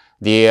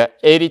 The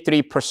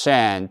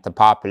 83% the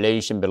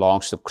population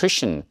belongs to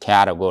Christian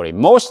category,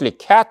 mostly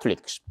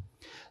Catholics.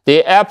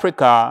 The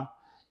Africa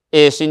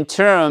is, in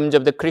terms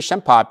of the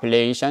Christian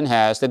population,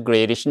 has the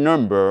greatest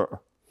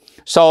number.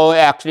 So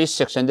actually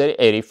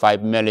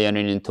 685 million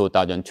in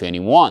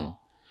 2021.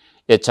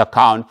 it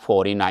accounts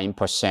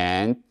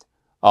 49%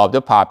 of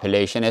the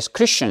population as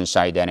Christians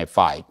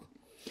identified.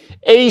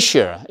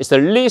 Asia is the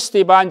least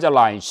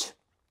evangelized.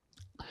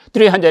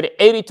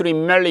 383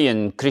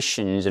 million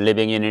Christians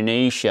living in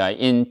Asia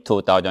in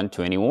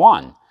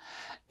 2021.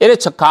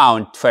 It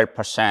accounts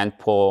 12%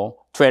 for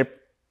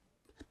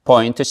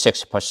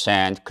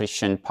 12.6%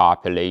 Christian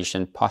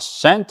population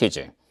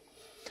percentage.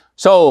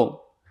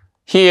 So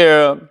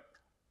here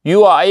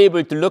you are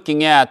able to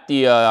looking at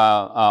the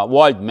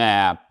world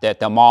map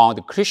that among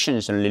the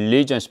Christians and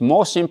religions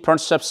most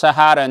important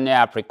sub-Saharan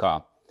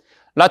Africa,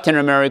 Latin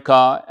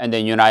America, and the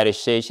United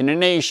States and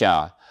in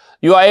Asia.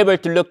 You are able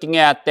to looking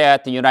at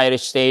that the United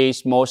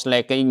States, most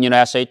likely in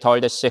USA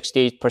told us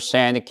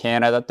 68%,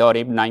 Canada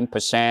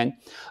 39%.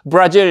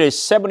 Brazil is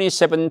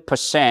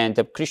 77%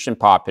 of Christian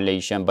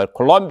population, but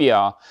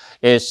Colombia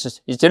is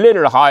a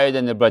little higher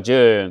than the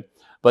Brazil.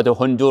 But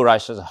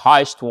Honduras is the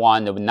highest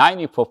one of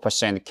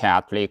 94%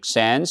 Catholics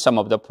and some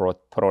of the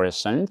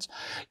Protestants.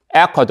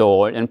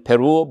 Ecuador and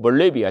Peru,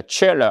 Bolivia,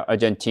 Chile,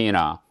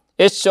 Argentina.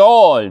 It's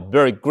all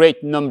very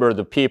great number of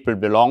the people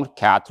belong to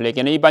Catholic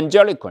and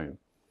evangelical.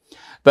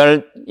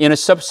 But in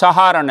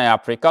sub-Saharan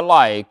Africa,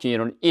 like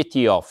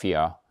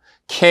Ethiopia,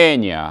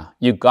 Kenya,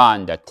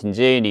 Uganda,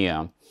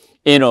 Tanzania,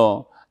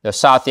 the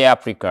South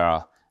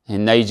Africa,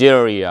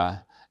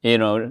 Nigeria,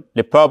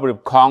 Republic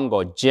of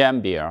Congo,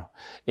 Zambia,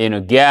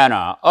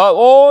 Ghana,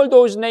 all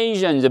those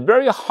nations, a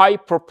very high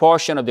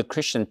proportion of the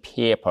Christian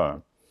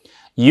people.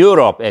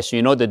 Europe, as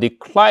you know, the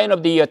decline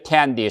of the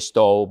attendees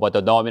though, but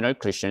the nominal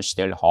Christians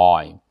still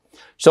high.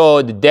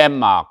 So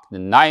Denmark,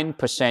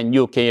 9%,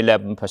 UK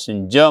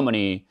 11%,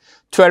 Germany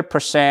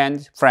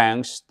 12%,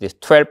 France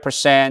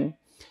 12%,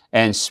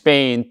 and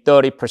Spain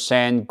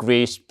 30%,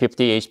 Greece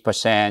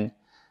 58%,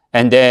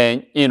 and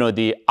then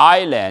the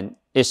Ireland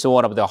is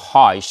one of the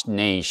highest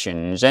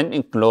nations, and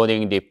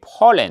including the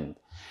Poland.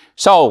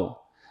 So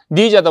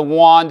these are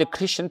the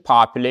Christian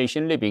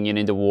population living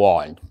in the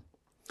world.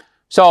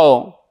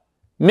 So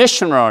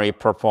missionary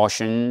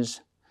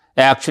proportions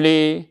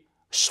actually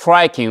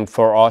striking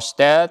for us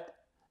that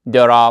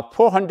there are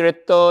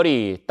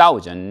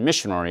 430,000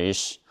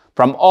 missionaries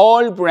from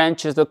all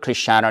branches of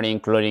Christianity,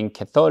 including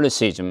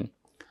Catholicism,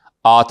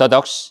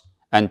 Orthodox,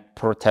 and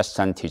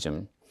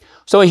Protestantism.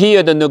 So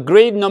here, the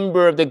great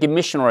number of the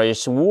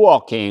missionaries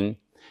working,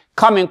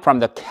 coming from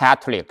the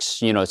Catholics,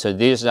 so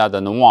these are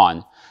the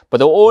one.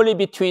 But only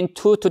between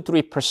 2 to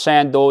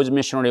 3% those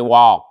missionaries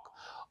work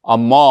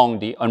among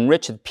the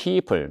unreached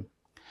people.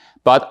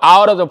 But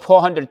out of the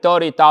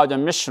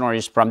 430,000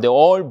 missionaries from the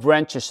all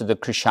branches of the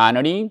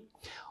Christianity,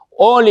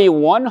 only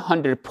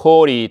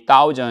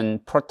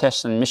 140,000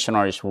 Protestant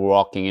missionaries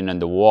working in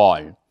the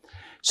world.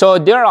 So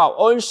there are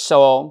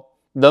also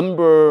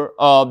number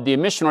of the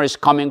missionaries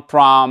coming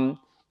from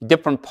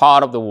different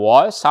part of the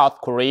world, South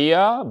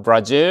Korea,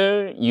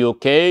 Brazil,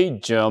 UK,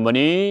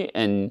 Germany,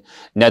 and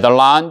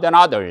Netherlands, and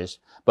others.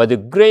 But the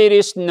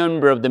greatest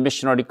number of the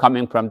missionaries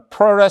coming from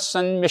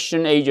Protestant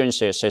mission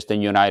agencies is the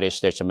United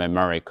States of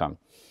America.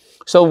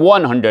 So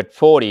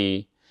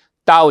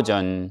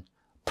 140,000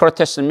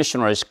 Protestant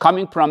missionaries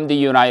coming from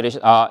the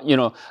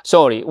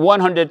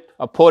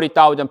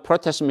 140,000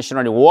 Protestant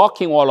missionaries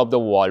working all over the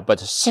world, but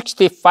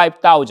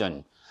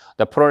 65,000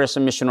 the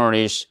Protestant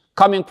missionaries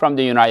coming from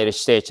the United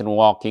States and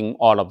working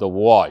all over the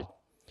world.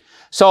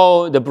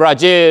 So the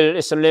Brazil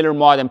is a little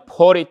more than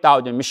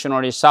 40,000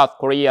 missionaries, South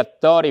Korea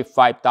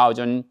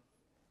 35,000.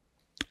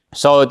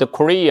 So the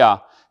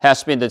Korea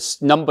has been the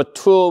number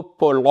 2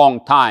 for a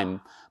long time,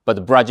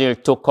 but Brazil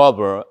took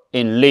over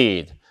in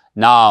lead.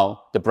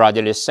 Now, the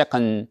Brazil is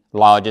second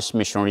largest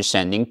missionary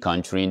sending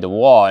country in the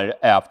world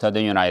after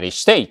the United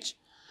States.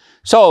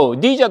 So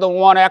these are the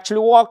ones actually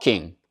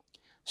working.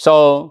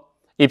 So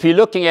if you're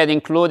looking at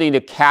including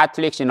the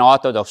Catholics and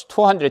Orthodox,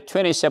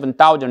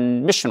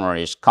 227,000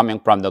 missionaries coming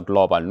from the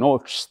global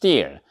north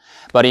still.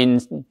 But in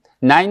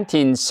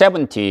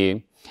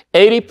 1970,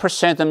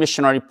 80% of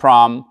missionaries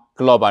from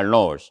global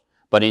north.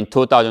 But in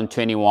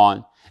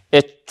 2021,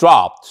 it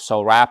dropped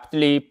so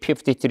rapidly,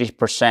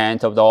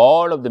 53% of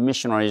all of the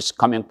missionaries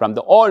coming from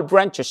all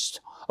branches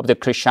of the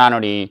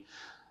Christianity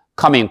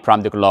coming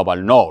from the global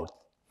north.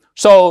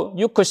 So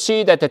you could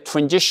see that the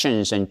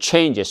transitions and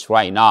changes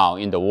right now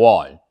in the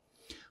world.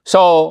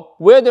 So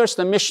where does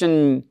the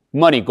mission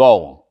money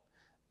go?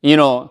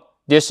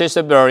 This is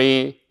a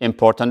very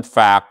important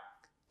fact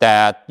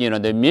that,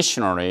 the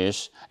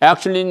missionaries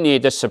actually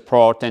need the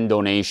support and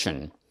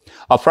donation.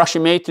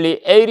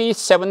 Approximately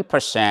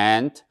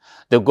 87%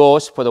 the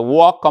goes for the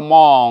work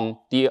among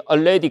the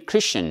already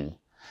Christian.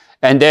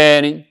 And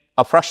then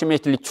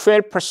approximately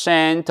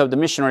 12% of the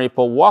missionary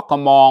for work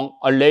among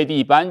already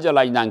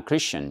evangelized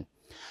non-Christian.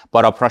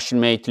 But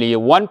approximately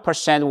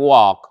 1%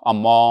 work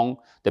among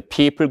the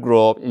people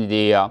group,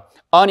 the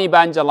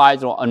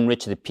unevangelized or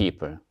unreached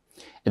people.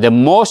 The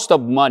most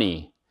of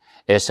money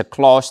is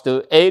close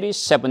to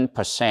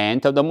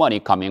 87% of the money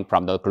coming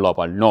from the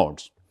global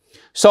north.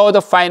 So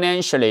the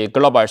financially,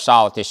 global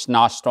south is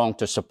not strong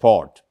to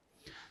support.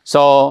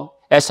 So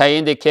as I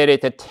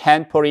indicated, the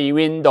temporary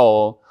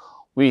window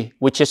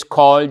which is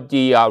called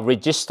the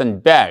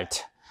resistant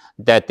belt,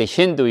 that the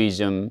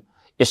Hinduism,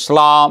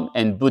 Islam,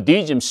 and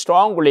Buddhism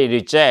strongly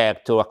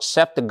reject to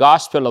accept the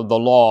gospel of the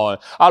Lord,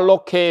 are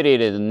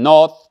located in the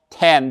north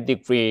 10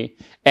 degree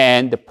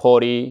and the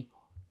 40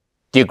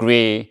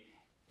 degree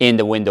in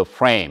the window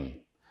frame.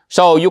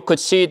 So you could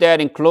see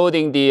that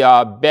including the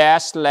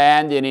best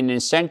land in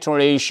Central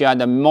Asia and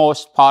the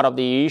most part of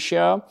the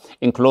Asia,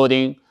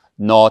 including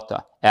North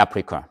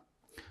Africa.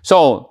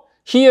 So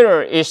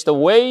here is the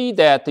way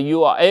that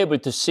you are able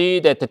to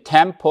see that the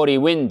temporary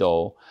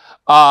window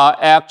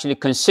actually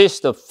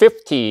consists of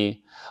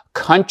 50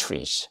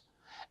 countries.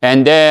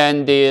 And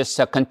then this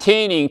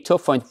containing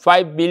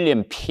 2.5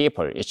 billion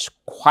people. It's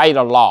quite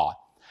a lot.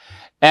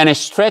 And it's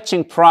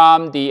stretching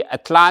from the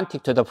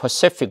Atlantic to the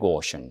Pacific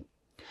Ocean.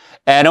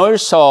 And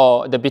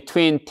also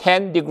between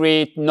 10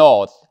 degree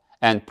north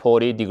and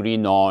 40 degree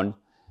north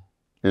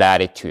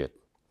latitude.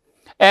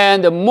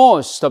 And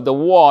most of the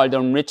world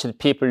unreached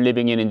people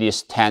living in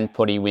this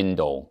 1040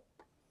 window.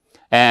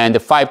 And the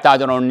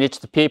 5,000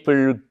 unreached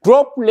people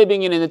group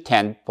living in the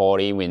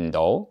 1040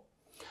 window.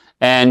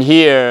 And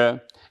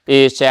here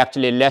is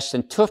actually less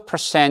than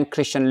 2%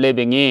 Christian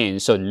living in.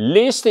 So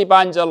least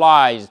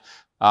evangelized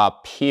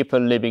people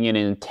living in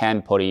the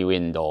 1040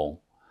 window.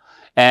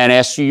 And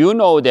as you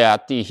know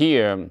that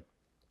here,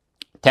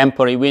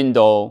 temporary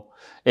window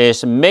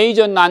is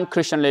major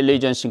non-Christian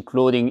religions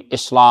including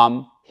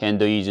Islam,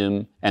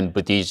 Hinduism, and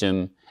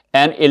Buddhism,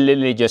 and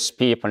irreligious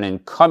people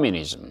and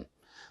communism.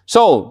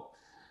 So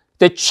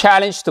the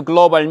challenge to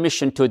global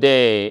mission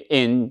today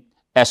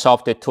as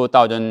of the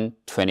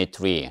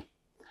 2023,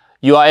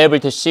 you are able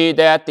to see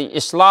that the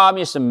Islam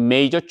is a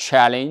major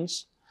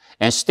challenge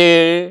and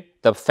still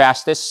the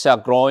fastest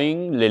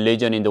growing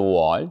religion in the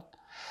world.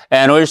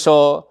 And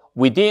also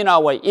within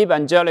our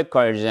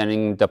evangelicals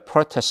and the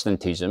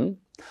Protestantism,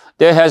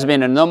 there has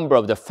been a number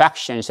of the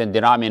factions and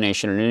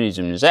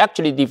denominationalisms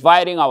actually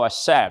dividing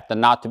ourselves and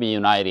not to be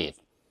united.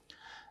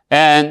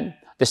 And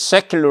the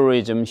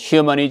secularism,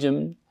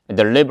 humanism, and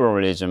the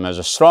liberalism has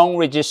a strong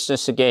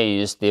resistance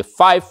against the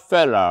 5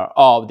 pillars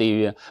of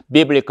the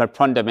biblical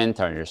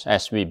fundamentals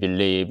as we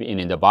believe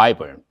in the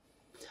Bible.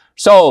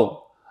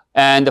 So,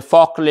 and the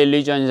folk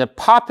religions, the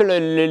popular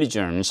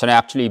religions are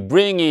actually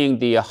bringing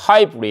the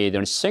hybrid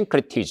and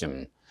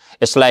syncretism.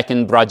 It's like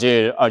in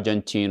Brazil,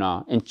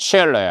 Argentina, in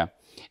Chile,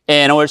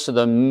 and also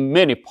the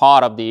many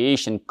part of the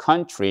Asian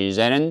countries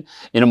and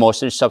in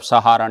mostly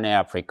sub-Saharan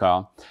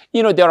Africa.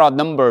 There are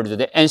numbers of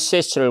the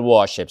ancestral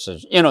worships,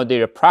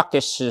 the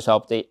practices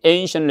of the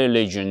ancient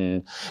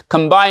religion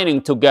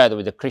combining together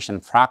with the Christian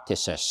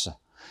practices.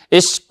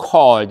 It's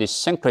called the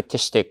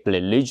syncretistic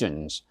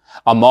religions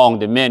among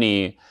the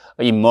many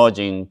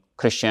emerging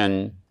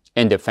Christian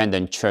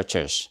independent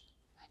churches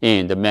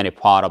in the many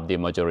part of the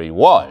majority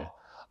world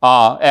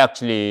are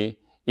actually,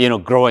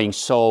 growing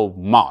so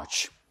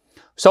much.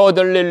 So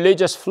the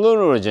religious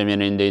pluralism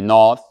in the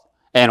north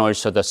and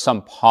also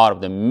some part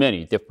of the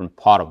many different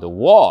part of the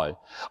world,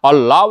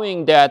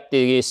 allowing that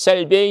the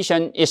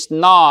salvation is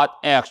not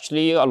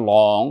actually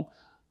along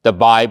the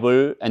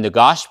Bible and the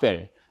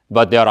gospel,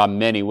 but there are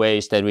many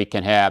ways that we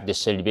can have the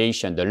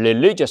salvation. The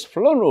religious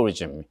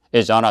pluralism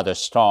is another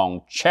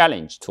strong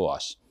challenge to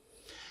us.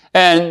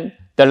 And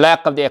the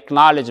lack of the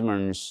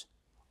acknowledgments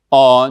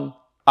on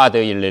other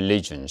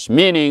religions,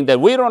 meaning that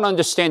we don't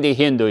understand the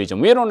Hinduism,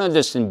 we don't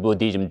understand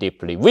Buddhism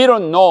deeply, we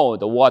don't know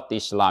what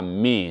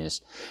Islam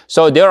means.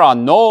 So there are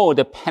no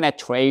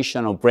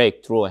penetration or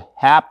breakthrough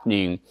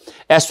happening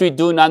as we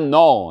do not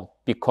know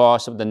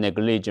because of the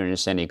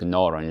negligence and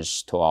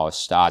ignorance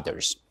towards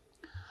others.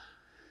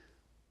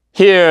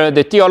 Here,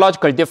 the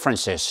theological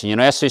differences,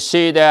 as we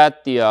see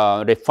that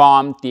the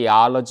Reformed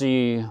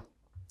theology,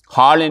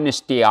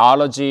 Harlinist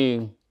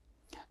theology,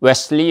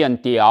 Wesleyan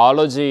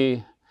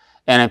theology,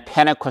 and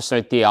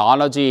Pentecostal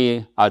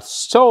theology are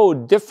so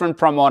different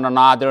from one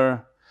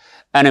another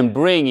and in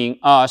bringing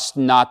us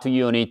not to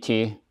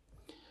unity,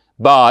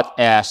 but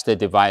as the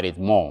divided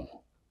more.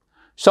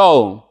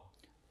 So,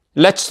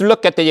 let's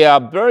look at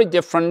the very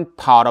different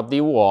part of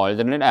the world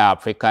in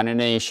Africa and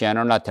in Asia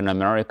and Latin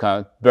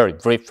America very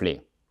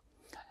briefly.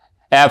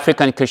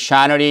 African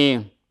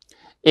Christianity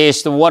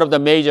is one of the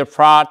major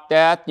part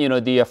that,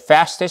 the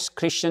fastest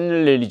Christian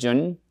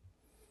religion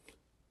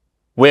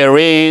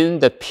wherein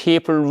the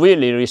people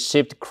really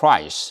received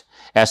Christ.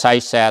 As I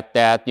said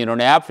that,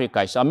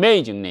 Africa is an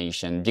amazing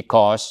nation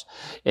because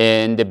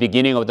in the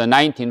beginning of the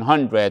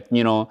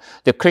 1900s,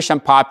 the Christian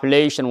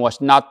population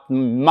was not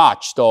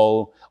much,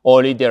 though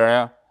there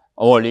are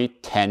only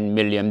 10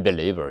 million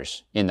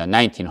believers in the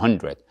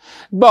 1900s.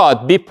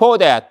 But before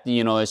that,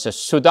 it's a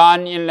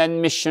Sudan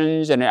inland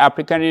missions and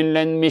African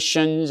inland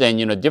missions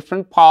and,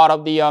 different part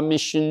of the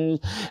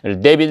missions,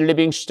 David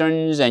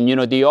Livingstone's and,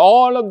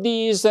 all of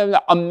these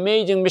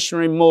amazing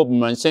missionary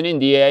movements in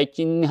the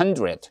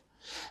 1800s.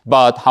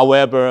 But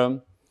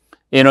however,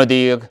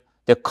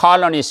 the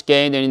colonies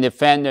gained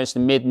independence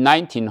in the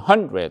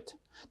mid-1900s.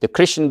 The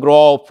Christian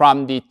growth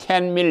from the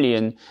 10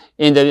 million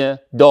in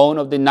the dawn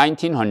of the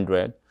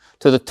 1900s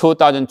to the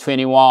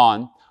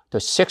 2021 to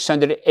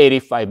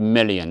 685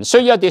 million. So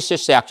yeah, this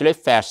is actually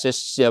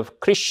fastest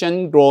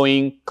Christian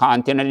growing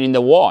continent in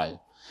the world.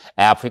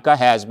 Africa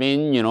has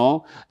been,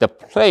 the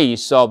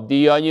place of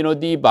the,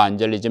 the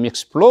evangelism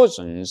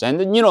explosions and,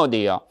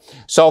 the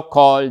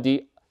so-called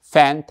the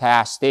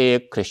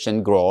fantastic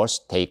Christian growth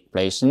take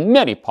place in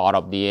many parts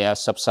of the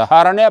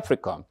sub-Saharan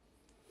Africa.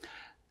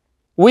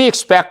 We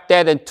expect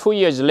that in 2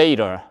 years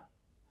later,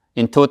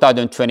 in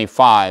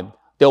 2025,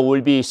 there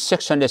will be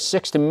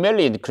 660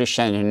 million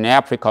Christians in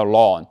Africa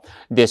alone.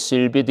 This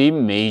will be the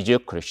major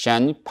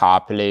Christian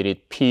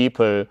populated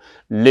people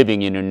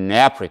living in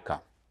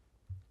Africa.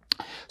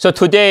 So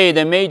today,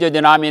 the major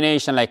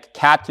denominations like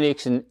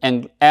Catholics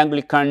and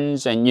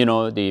Anglicans and,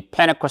 the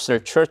Pentecostal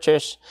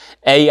churches,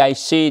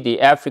 AIC, the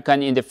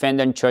African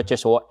Independent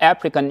Churches or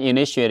African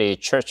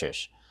Initiated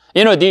Churches,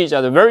 these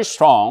are very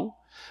strong,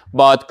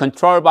 but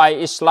controlled by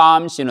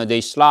Islams, the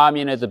Islam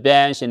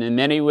advanced in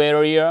many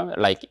areas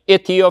like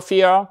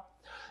Ethiopia,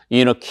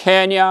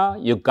 Kenya,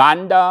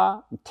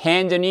 Uganda,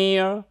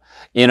 Tanzania,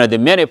 the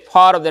many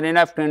parts of the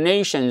African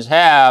nations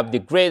have the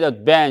great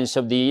advance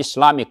of the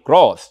Islamic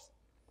growth.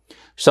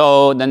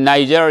 So the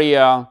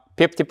Nigeria,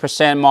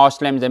 50%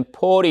 Muslims and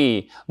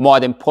more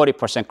than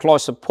 40%,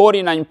 close to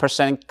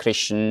 49%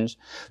 Christians.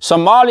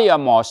 Somalia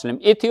Muslim,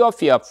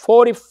 Ethiopia,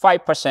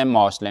 45%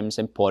 Muslims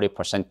and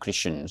 40%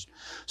 Christians.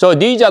 So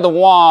these are the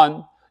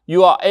ones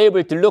you are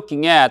able to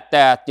looking at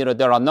that,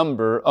 there are a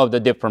number of the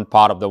different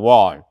parts of the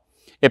world.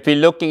 If you're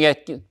looking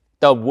at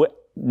the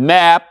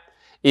map,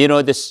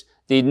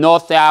 the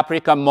North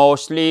Africa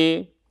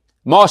mostly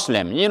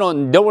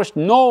Muslim, there was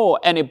no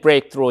any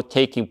breakthrough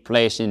taking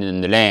place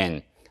in the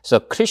land. So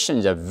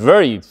Christians are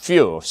very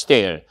few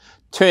still.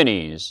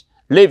 Tunis,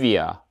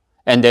 Libya,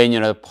 and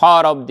then,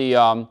 part of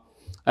the,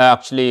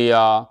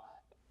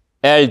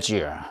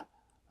 Algeria,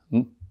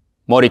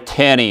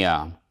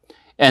 Mauritania,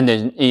 and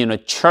then,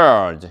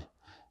 Chad,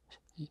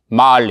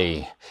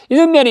 Mali.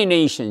 Many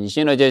nations,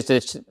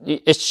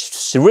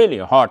 it's really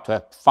hard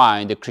to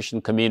find the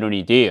Christian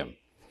community there.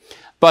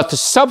 But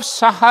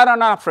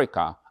sub-Saharan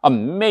Africa,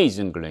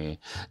 amazingly,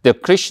 the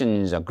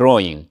Christians are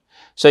growing.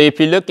 So if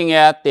you're looking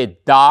at the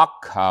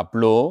dark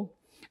blue,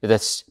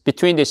 that's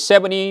between the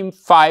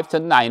 75 to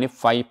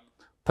 95%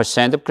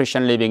 of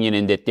Christians living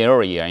in that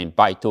area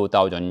by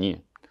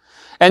 2000.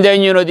 And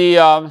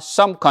then,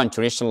 some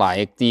countries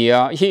like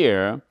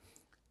here,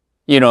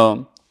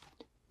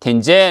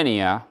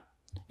 Tanzania,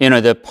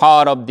 the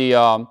part of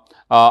the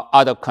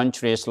other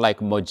countries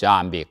like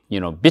Mozambique,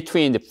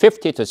 between the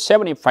 50 to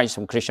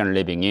 75% Christian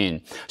living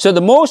in. So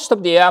the most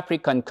of the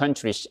African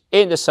countries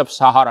in the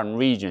sub-Saharan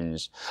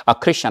regions are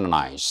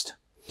Christianized.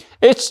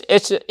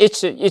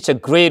 It's a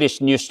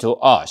greatest news to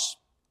us.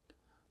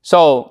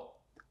 So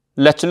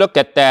let's look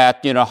at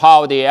that,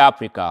 how the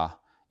Africa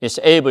is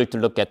able to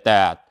look at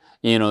that,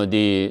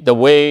 the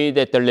way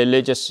that the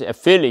religious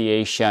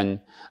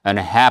affiliation are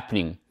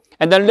happening.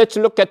 And then let's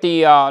look at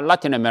the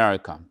Latin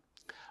America.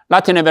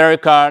 Latin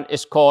America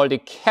is called the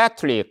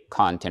Catholic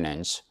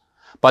continent,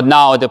 but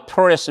now the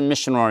Protestant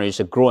missionaries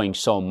are growing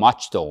so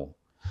much though.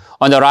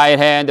 On the right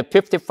hand, the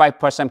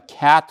 55%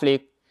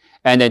 Catholic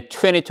and then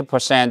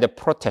 22% the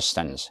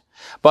Protestants.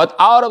 But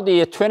out of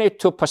the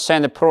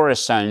 22%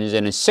 Protestants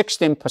and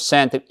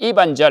 16%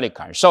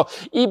 evangelicals. So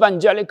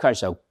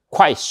evangelicals are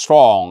quite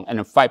strong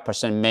and 5%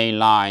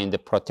 mainline the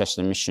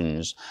Protestant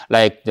missions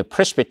like the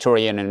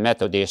Presbyterian and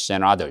Methodists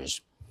and others.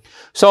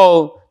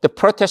 So the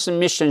Protestant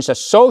missions are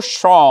so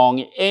strong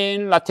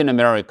in Latin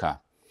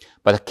America,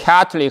 but the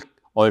Catholic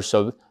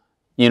also,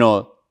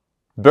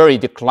 very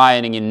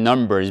declining in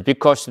numbers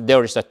because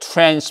there is a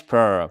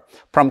transfer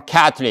from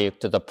Catholic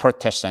to the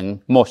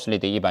Protestant, mostly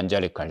the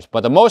evangelicals.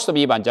 But most of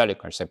the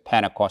evangelicals are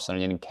Pentecostal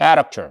in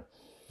character.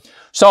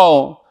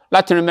 So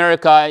Latin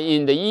America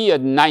in the year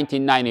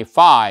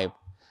 1995,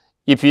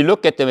 if you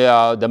look at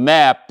the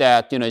map,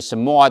 that it's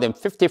more than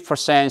 50%,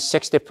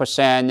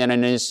 60%,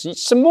 and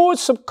it's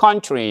most of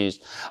countries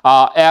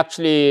are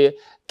actually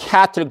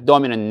Catholic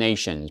dominant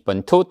nations. But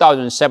in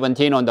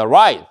 2017, on the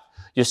right,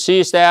 you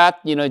see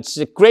that it's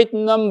a great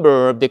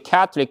number of the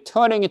Catholic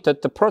turning into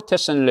the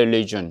Protestant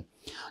religion.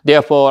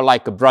 Therefore,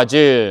 like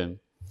Brazil,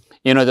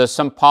 there's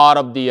some part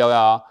of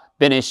the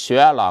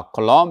Venezuela,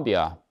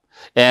 Colombia,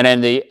 and in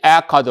the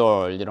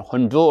Ecuador,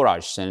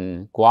 Honduras,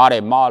 and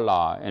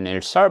Guatemala, and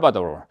El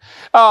Salvador,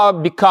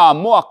 become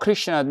more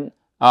Christian,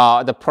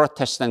 the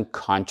Protestant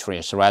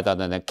countries rather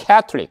than the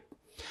Catholic.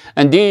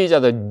 And these are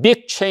the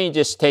big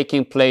changes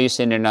taking place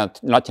in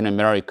Latin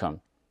America.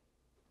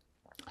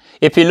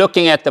 If you're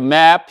looking at the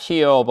map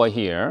here over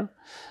here,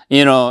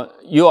 you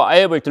are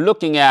able to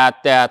looking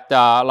at that,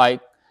 the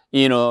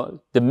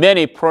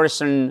many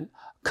Protestant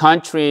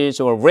countries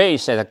were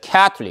raised as a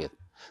Catholic.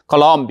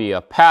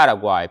 Colombia,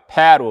 Paraguay,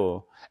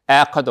 Peru,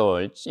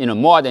 Ecuador,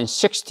 more than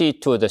 60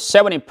 to the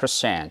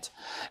 70%,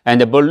 and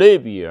the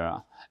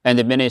Bolivia, and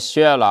the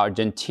Venezuela,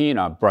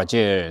 Argentina,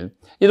 Brazil.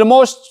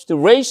 Most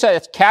raised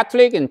as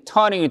Catholic and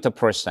turning into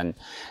Protestant.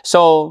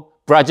 So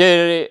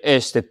Brazil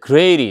is the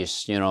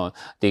greatest,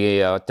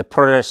 the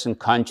Protestant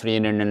country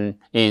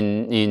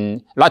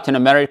in Latin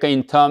America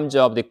in terms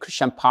of the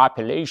Christian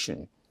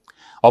population.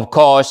 Of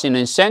course,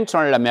 in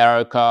Central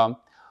America,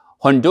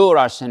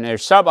 Honduras and El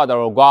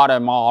Salvador,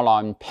 Guatemala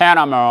and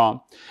Panama,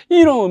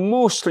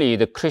 mostly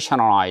the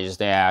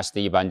Christianized as the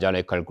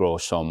evangelical grow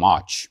so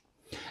much.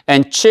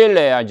 And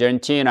Chile,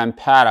 Argentina, and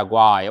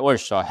Paraguay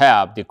also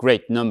have the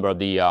great number of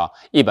the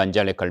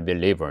evangelical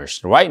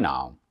believers right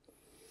now.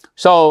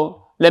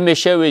 So let me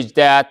share with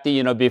that,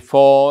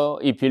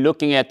 before, if you're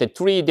looking at the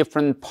three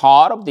different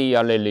parts of the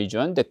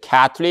religion, the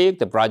Catholic,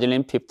 the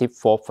Brazilian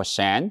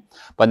 54%,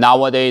 but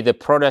nowadays the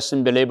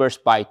Protestant believers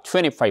by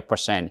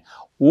 25%.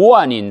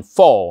 1 in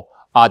 4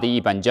 are the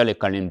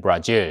evangelical in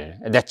Brazil.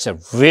 That's a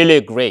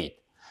really great.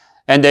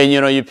 And then,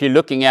 if you're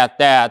looking at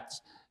that,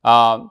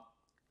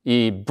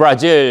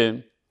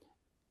 Brazil,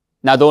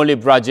 not only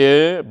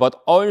Brazil,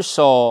 but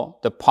also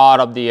the part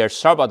of the El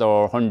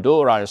Salvador,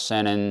 Honduras,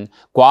 and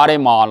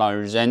Guatemala,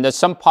 and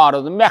some part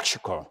of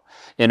Mexico.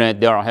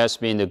 There has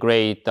been the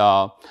great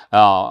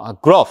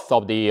growth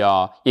of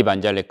the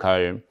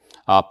evangelical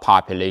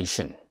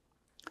population.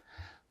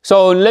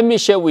 So let me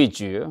share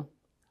with you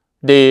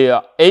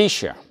the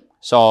Asia.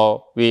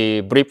 So we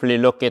briefly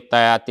look at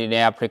that in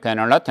Africa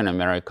and Latin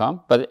America,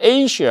 but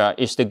Asia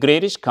is the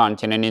greatest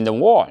continent in the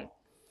world.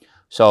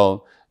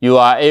 So you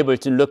are able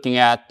to looking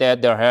at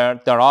that there are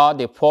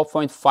the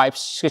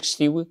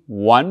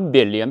 4.561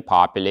 billion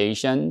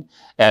population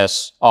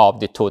as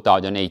of the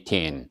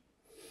 2018.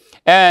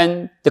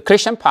 And the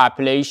Christian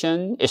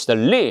population is the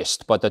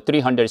least, but the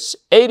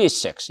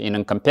 386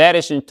 in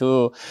comparison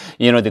to,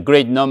 the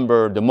great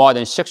number, the more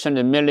than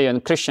 600 million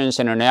Christians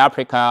in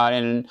Africa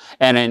and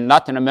in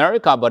Latin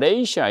America. But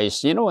Asia is,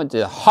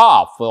 the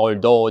half,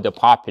 although the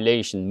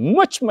population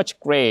much, much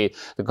great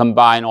to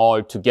combine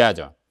all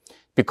together.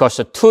 Because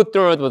the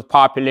 2/3 of the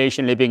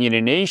population living in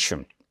a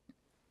nation,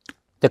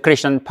 the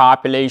Christian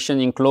population,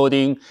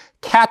 including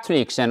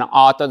Catholics and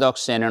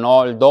Orthodox and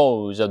all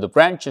those of the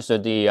branches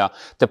of the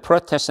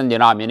Protestant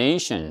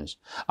denominations,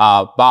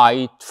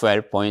 by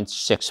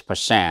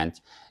 12.6%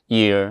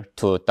 year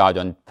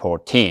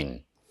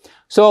 2014.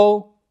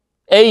 So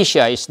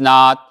Asia is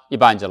not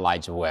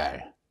evangelized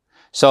well.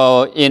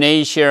 So in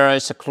Asia,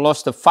 it's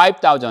close to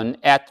 5,000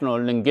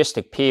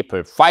 ethno-linguistic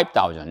people,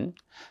 5,000.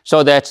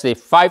 So that's the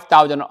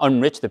 5,000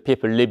 unreached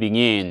people living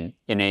in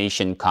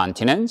Asian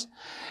continent.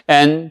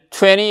 And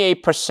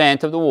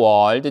 28% of the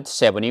world,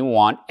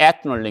 71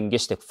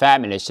 ethno-linguistic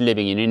families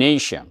living in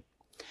Asia.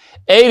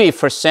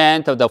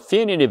 80% of the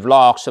affinity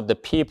blocks of the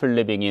people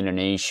living in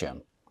Asia.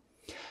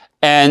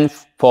 And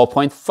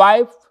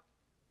 4.5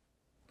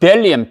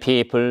 billion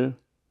people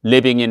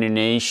living in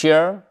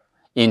Asia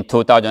in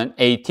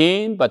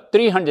 2018, but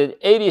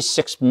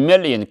 386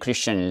 million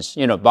Christians,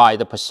 by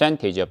the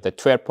percentage of the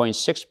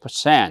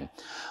 12.6%.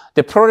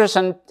 The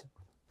Protestant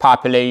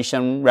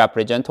population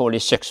represents only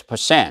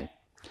 6%.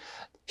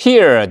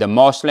 Here, the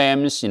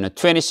Muslims,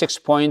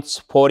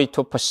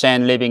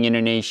 26.42% living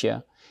in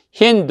Asia.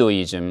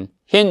 Hindus in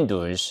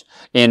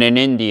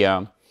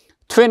India,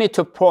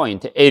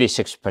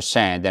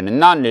 22.86%, and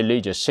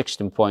non-religious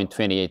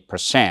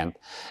 16.28%,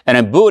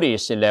 and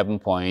Buddhists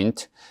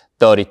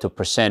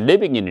 11.32%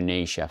 living in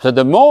Asia. So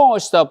the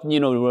most of,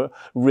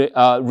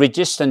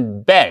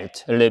 resistant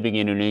belt living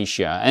in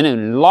Asia,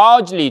 and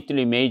largely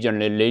 3 major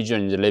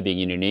religions living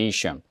in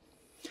Asia.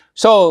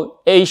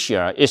 So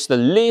Asia is the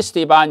least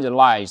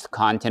evangelized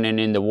continent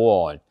in the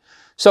world.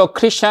 So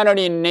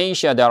Christianity in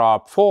Asia, there are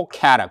 4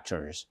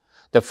 characters.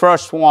 The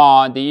first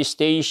one, the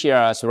East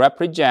Asia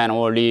represent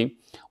only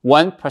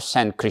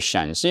 1%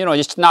 Christians.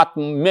 It's not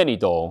many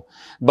though,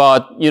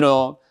 but,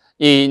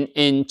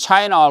 in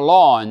China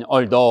alone,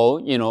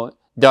 although,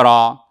 there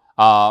are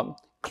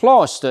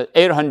close to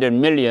 800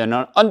 million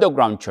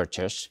underground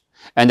churches,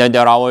 and then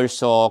there are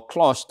also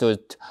close to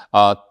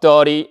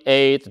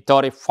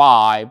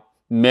 35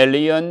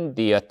 million,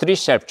 the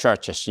 3-self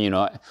churches,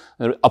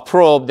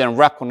 approved and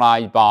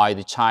recognized by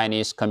the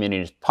Chinese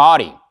Communist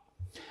Party.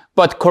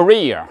 But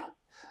Korea,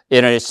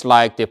 it's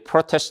like the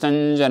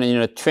Protestants, and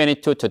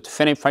 22 to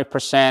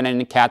 25%, and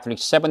the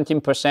Catholics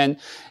 17%.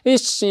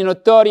 It's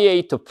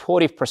 38 to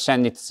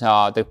 40%. It's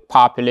the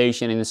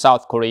population in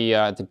South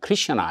Korea, the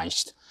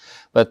Christianized.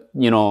 But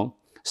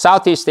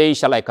Southeast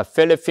Asia, like a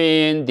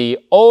Philippines, the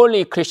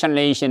only Christian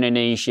nation in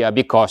Asia,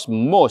 because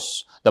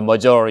the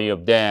majority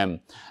of them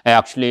are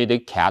actually the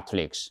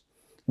Catholics.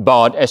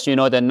 But as you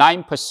know, the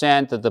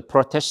 9% of the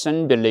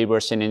Protestant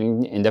believers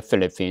in the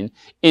Philippines.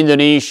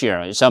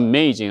 Indonesia is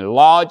amazing,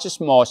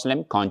 largest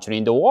Muslim country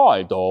in the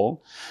world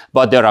though.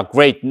 But there are a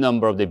great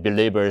number of the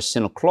believers,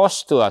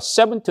 close to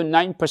 7 to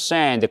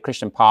 9% the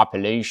Christian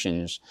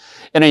populations.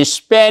 And then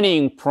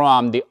spanning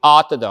from the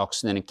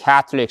Orthodox and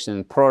Catholics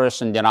and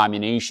Protestant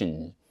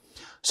denominations.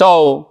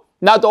 So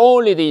not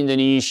only the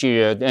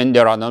Indonesia, and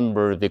there are a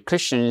number of the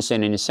Christians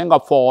in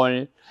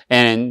Singapore,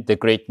 and the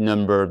great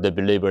number of the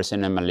believers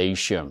in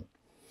Malaysia.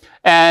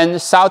 And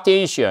South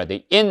Asia,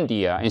 the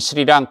India and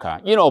Sri Lanka,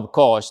 of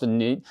course,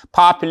 the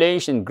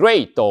population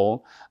great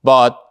though,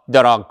 but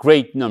there are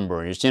great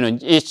numbers.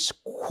 It's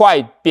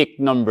quite big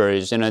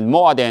numbers.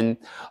 More than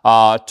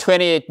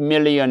 28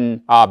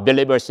 million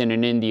believers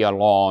in India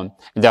alone.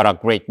 There are a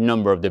great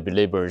number of the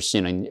believers.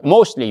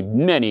 Mostly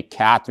many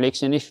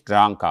Catholics in Sri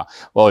Lanka,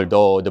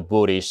 although the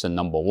Buddhists are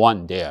number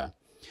one there.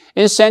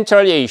 In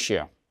Central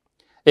Asia,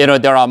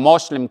 there are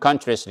Muslim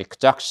countries like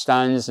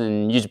Kazakhstan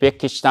and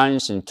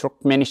Uzbekistan and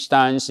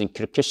Turkmenistan and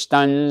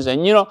Kyrgyzstan.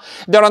 And,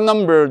 there are a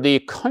number of the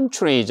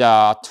countries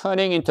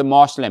turning into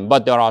Muslim,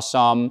 but there are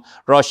some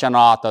Russian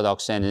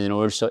Orthodox and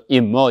also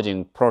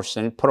emerging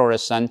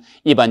Protestant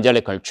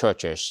evangelical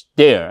churches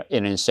there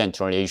in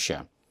Central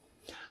Asia.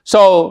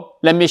 So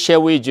let me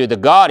share with you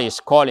that God is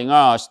calling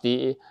us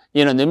the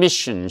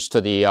missions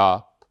to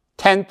the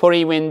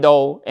temporary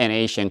window and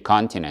Asian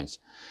continents.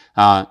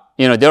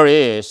 There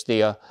is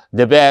the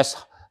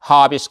best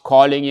harvest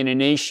calling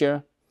in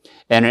Asia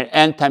and an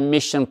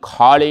anti-mission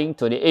calling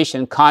to the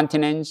Asian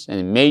continents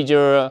and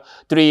major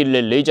 3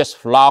 religious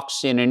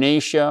flocks in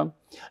Asia,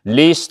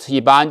 least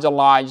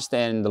evangelized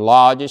and the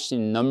largest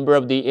in number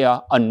of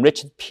the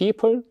unreached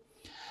people.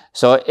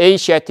 So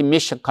Asiatic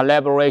mission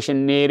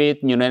collaboration needed,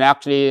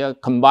 actually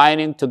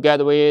combining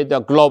together with the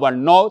global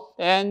north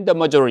and the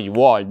majority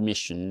world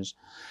missions.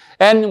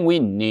 And we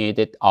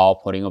needed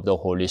outpouring of the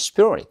Holy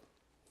Spirit.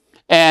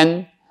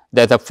 And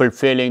that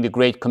fulfilling the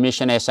Great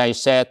Commission, as I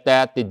said,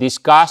 that this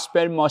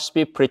gospel must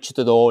be preached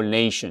to the whole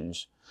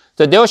nations.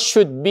 So there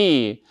should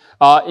be,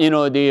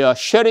 the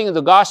sharing of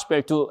the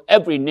gospel to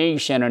every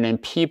nation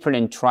and people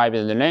and tribe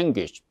and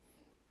language.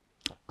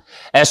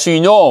 As you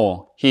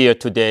know here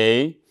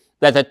today,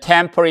 that the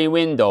temporary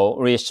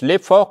window is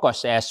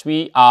refocused as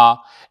we are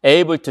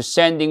able to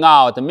sending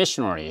out the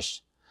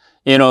missionaries.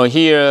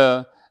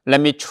 Here,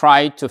 let me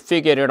try to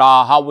figure it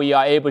out how we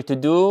are able to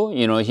do,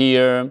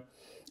 here,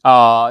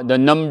 the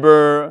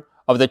number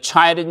of the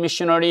Chinese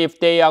missionary, if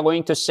they are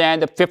going to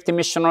send 50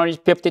 missionaries,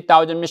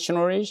 50,000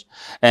 missionaries,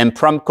 and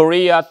from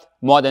Korea,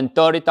 more than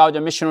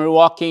 30,000 missionaries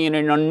working in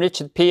an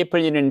unreached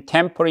people in a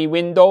temporary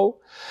window.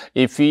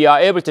 If we are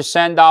able to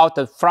send out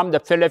from the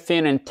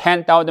Philippines and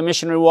 10,000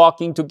 missionaries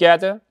working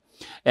together,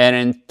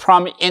 and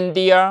from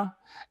India,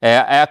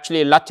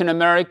 actually Latin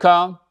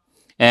America,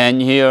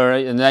 and here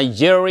in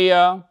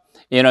Nigeria,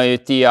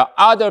 if the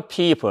other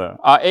people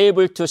are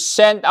able to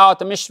send out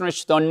the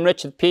missionaries to the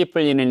unreached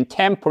people in a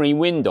temporary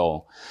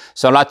window.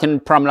 So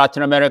from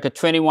Latin America,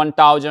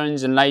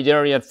 21,000, in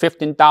Nigeria,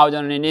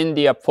 15,000, in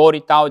India,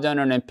 40,000,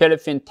 and in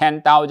Philippines,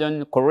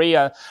 10,000,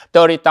 Korea,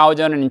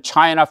 30,000, and in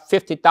China,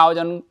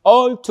 50,000,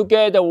 all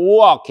together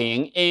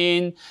working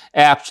in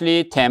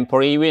actually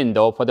temporary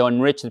window for the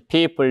unreached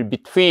people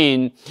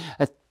between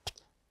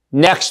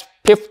next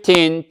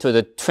 15 to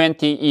the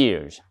 20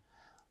 years.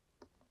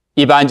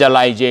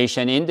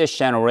 Evangelization in this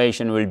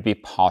generation will be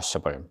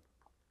possible.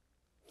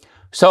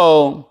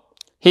 So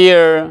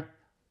here,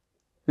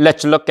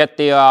 let's look at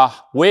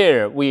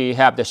where we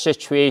have the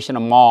situation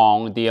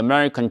among the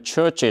American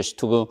churches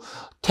to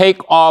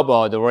take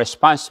over the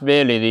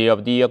responsibility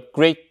of the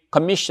Great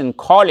Commission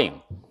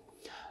calling.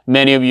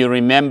 Many of you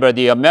remember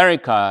the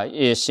America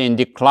is in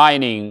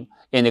declining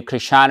in the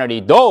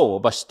Christianity, though,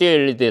 but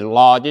still the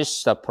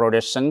largest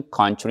Protestant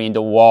country in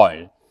the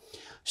world.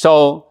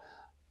 So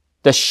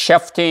the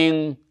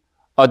shifting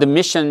of the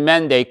mission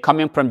mandate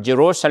coming from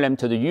Jerusalem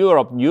to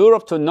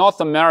Europe to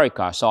North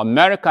America. So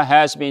America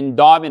has been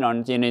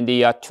dominant in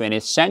the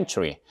 20th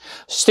century.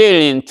 Still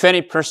in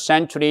 21st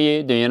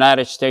century, the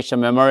United States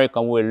of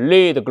America will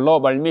lead the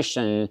global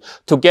mission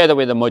together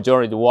with the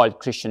majority of the world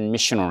Christian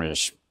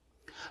missionaries.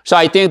 So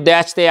I think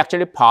that's the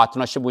actual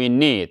partnership we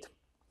need.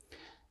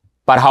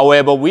 But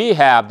however, we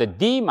have the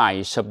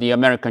demise of the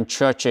American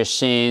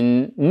churches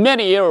in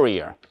many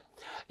areas.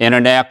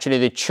 And actually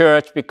the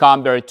church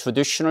become very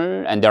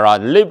traditional, and there are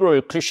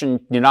liberal Christian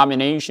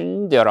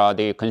denominations, there are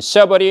the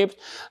conservative,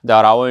 there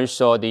are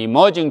also the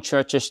emerging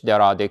churches,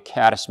 there are the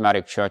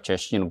charismatic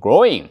churches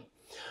growing.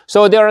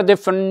 So there are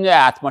different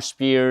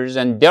atmospheres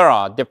and there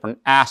are different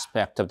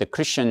aspects of the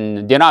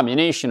Christian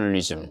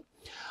denominationalism.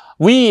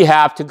 We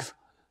have to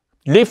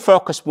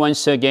refocus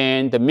once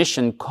again the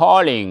mission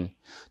calling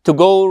to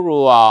go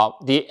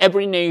to the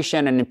every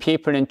nation and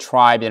people and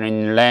tribe and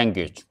in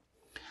language.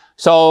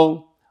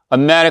 So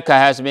America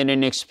has been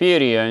an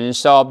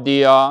experience of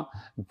the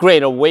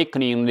Great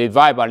Awakening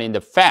revival in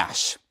the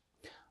fast.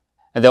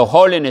 The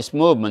holiness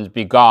movement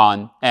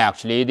began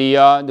actually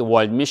the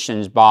world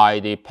missions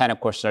by the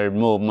Pentecostal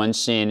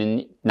movements in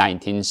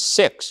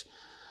 1906,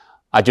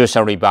 a Jewish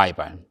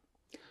revival.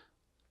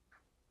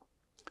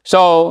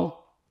 So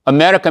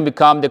America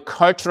became the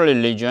cultural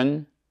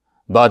religion,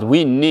 but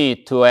we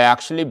need to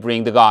actually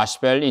bring the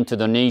gospel into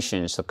the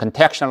nations, the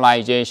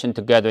contextualization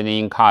together with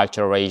the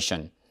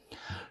enculturation.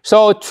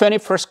 So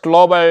 21st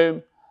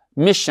global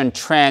mission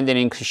trend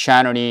in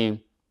Christianity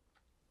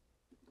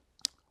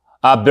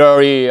are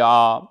very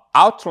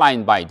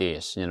outlined by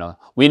this.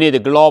 We need the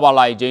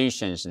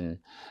globalizations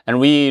and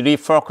we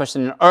refocus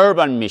on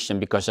urban mission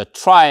because the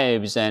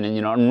tribes and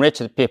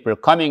unreached people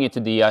coming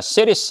into the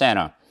city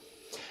center.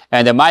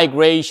 And the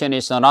migration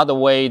is another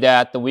way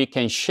that we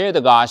can share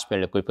the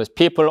gospel, because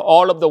people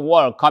all over the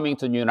world coming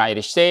to the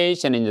United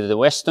States and into the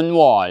Western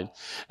world,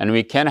 and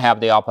we can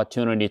have the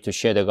opportunity to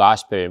share the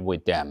gospel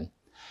with them.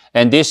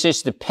 And this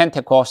is the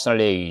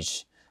Pentecostal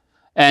age,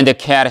 and the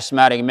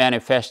charismatic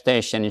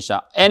manifestations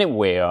are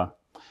anywhere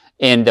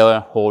in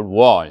the whole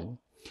world.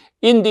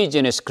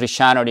 Indigenous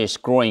Christianity is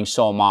growing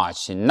so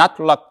much, not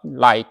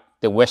like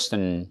the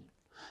Western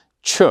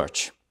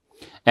church.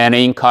 And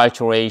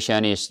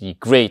enculturation is the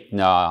great,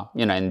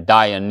 and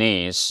dire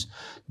needs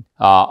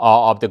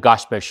of the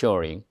gospel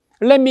sharing.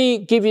 Let me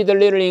give you the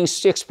little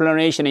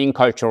explanation of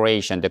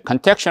enculturation. The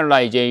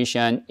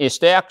contextualization is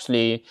to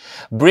actually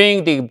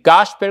bring the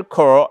gospel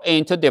core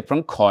into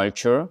different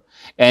culture.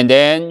 And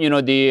then,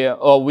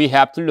 we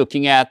have to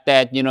looking at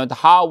that,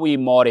 how we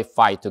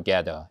modify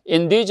together.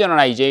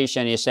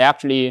 Indigenization is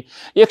actually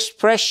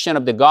expression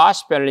of the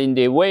gospel in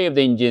the way of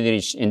the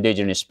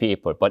indigenous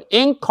people. But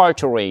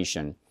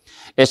enculturation,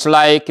 it's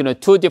like,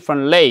 two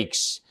different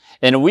lakes,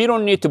 and we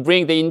don't need to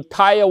bring the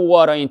entire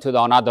water into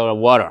another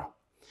water,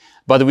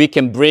 but we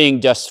can bring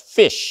just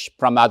fish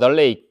from other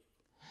lake,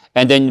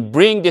 and then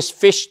bring this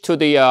fish to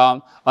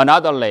the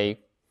another lake,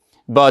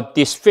 but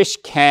this fish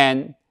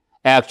can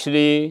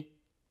actually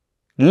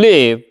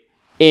live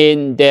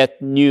in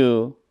that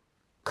new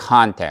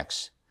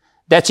context.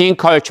 That's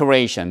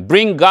enculturation.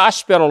 Bring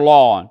gospel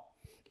along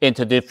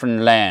into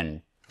different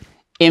land,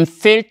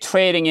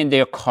 infiltrating in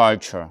their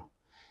culture,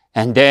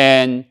 and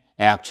then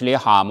actually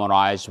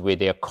harmonize with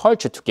their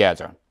culture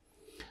together.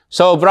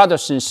 So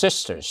brothers and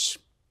sisters,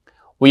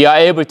 we are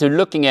able to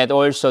looking at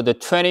also the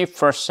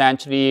 21st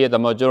century, the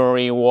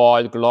majority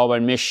world global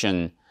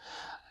mission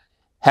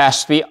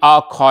has to be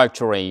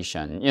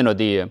acculturation.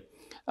 The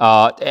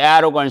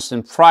arrogance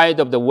and pride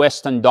of the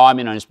Western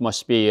dominance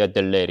must be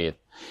deleted.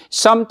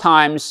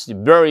 Sometimes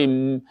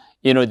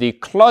the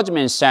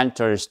clergyman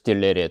center is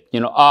deleted,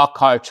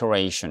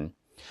 acculturation.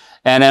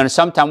 And then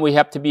sometimes we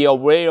have to be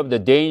aware of the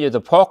danger of the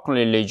folk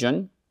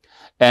religion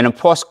and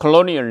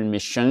post-colonial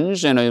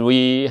missions. And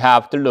we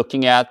have to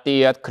looking at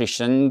the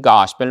Christian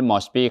gospel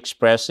must be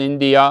expressed in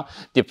the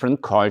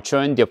different culture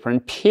and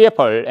different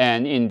people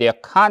and in their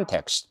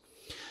context.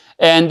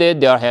 And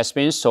there has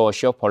been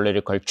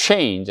socio-political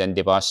change and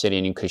diversity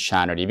in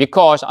Christianity,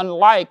 because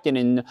unlike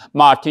in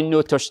Martin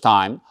Luther's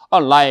time,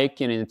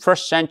 unlike in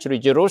first century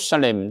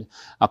Jerusalem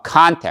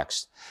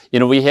context,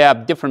 we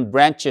have different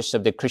branches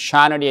of the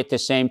Christianity at the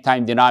same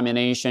time,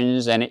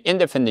 denominations and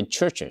independent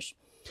churches.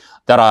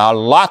 There are a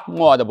lot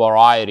more the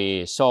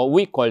variety. So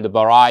we call the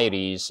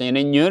varieties, and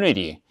in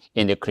unity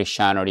in the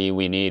Christianity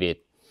we need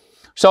it.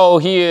 So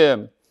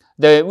here,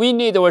 we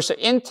need also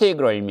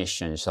integral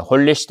missions,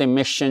 holistic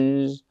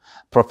missions,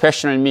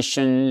 professional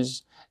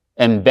missions,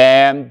 and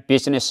BAM,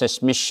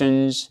 businesses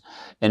missions,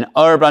 and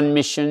urban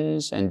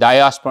missions, and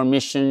diaspora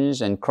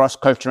missions, and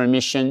cross-cultural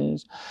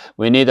missions.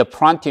 We need a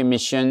frontier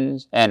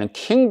missions and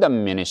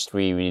kingdom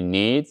ministry we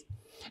need.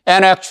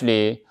 And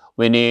actually,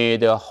 we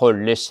need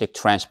holistic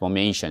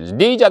transformations.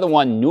 These are the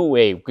one new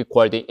way we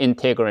call the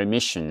integral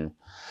mission.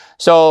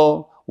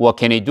 So what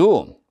can we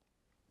do?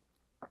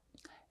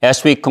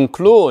 As we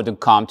conclude and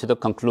come to the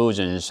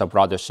conclusions of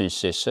brothers and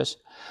sisters,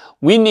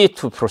 we need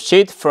to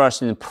proceed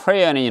first in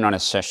prayer and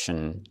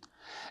intercession.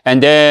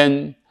 And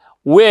then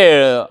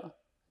where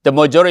the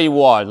majority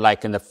world,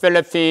 like in the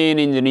Philippines,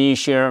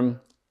 Indonesia,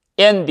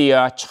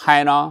 India,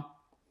 China,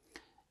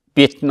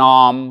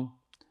 Vietnam,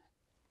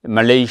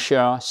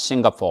 Malaysia,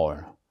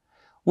 Singapore,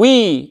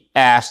 we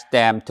ask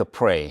them to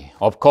pray.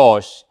 Of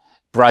course,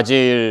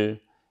 Brazil,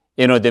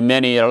 the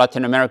many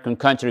Latin American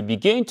countries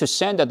begin to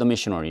send the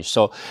missionaries.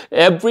 So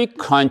every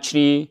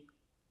country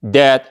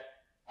that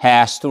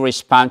has to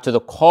respond to the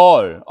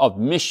call of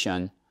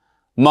mission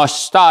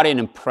must start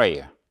in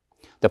prayer.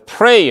 The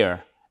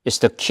prayer is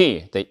the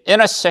key. The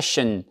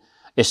intercession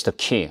is the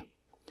key.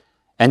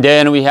 And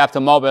then we have to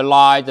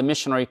mobilize the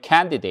missionary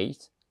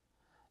candidates,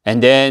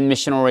 and then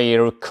missionary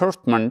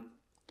recruitment,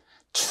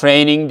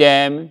 training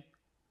them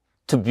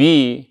to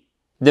be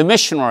the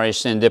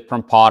missionaries in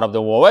different parts of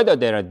the world, whether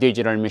they are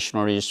digital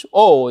missionaries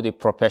or the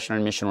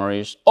professional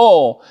missionaries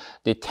or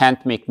the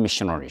tent-make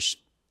missionaries.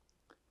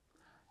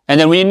 And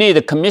then we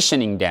need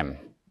commissioning them.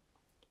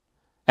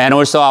 And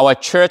also our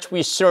church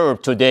we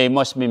serve today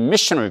must be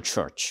missionary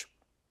church.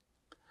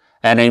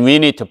 And then we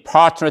need to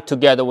partner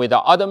together with the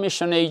other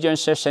mission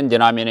agencies and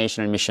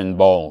denominational mission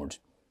board.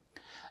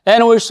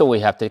 And also we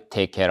have to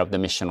take care of the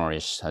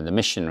missionaries and the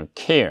missionary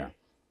care.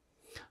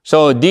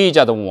 So these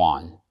are the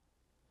one.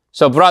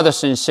 So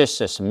brothers and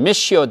sisters,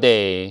 Missio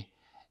Dei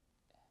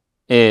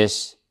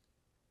is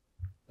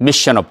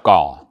mission of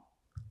God.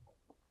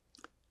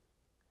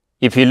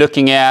 If you're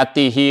looking at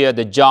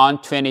the John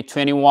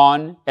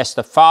 20:21, as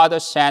the Father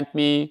sent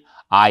me,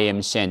 I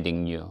am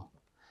sending you.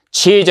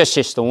 Jesus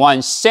is the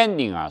one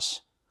sending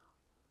us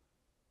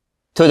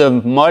to the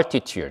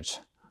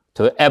multitudes,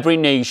 to every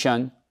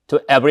nation,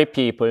 to every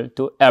people,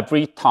 to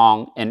every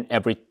tongue and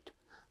every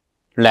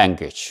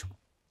language.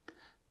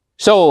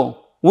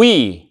 So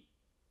we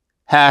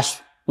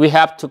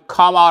have to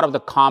come out of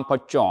the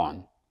comfort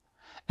zone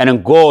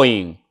and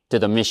going to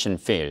the mission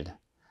field.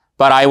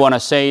 But I want to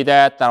say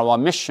that our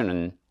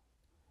mission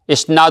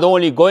is not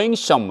only going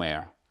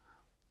somewhere,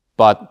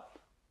 but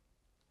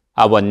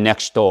our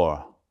next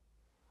door,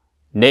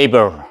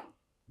 neighbor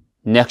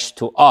next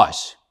to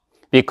us,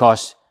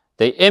 because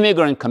the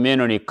immigrant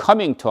community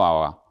coming to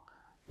our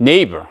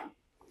neighbor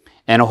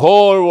and the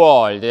whole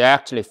world, they're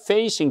actually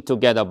facing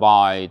together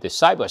by the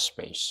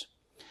cyberspace.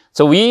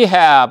 So we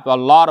have a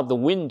lot of the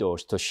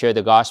windows to share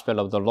the gospel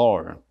of the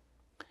Lord.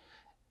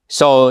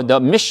 So the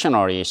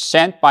missionary is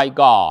sent by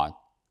God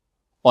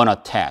on a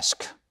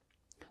task.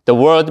 The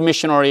word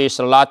missionary is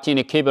the Latin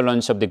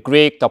equivalent of the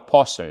Greek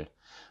apostle.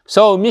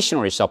 So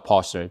missionary is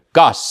apostle,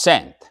 God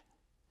sent,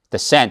 the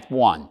sent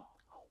one.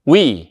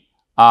 We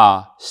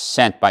are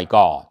sent by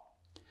God.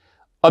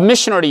 A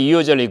missionary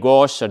usually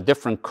goes to a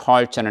different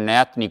culture and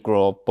ethnic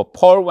group, but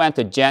Paul went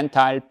to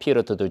Gentile,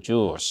 Peter to the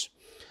Jews.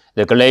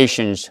 The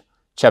Galatians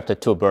chapter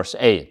 2, verse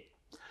 8.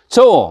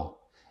 So,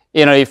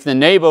 if the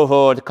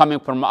neighborhood coming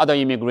from other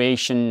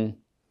immigration,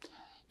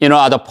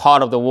 other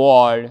part of the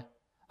world,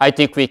 I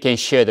think we can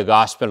share the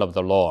gospel of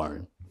the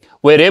Lord.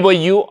 Wherever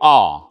you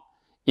are,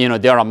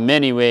 there are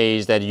many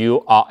ways that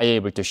you are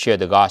able to share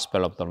the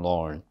gospel of the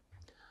Lord.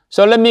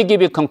 So let me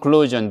give you a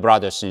conclusion,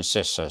 brothers and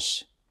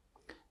sisters.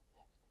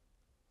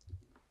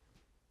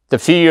 A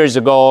few years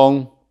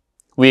ago,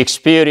 we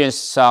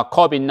experienced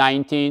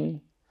COVID-19,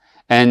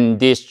 and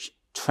this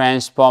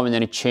transformed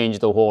and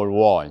changed the whole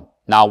world.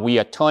 Now we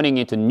are turning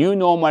into new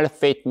normal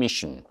faith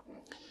mission.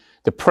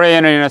 The prayer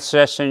and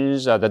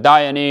intercessions, the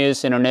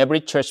Dionysus on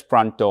every church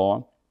front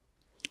door,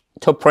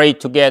 to pray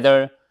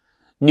together,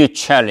 new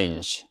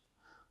challenge,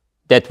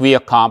 that we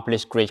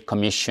accomplish great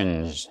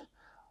commissions,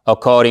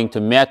 according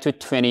to Matthew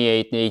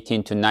 28,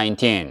 18 to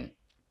 19.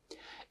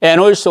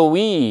 And also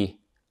we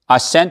are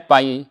sent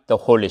by the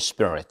Holy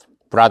Spirit.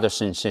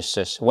 Brothers and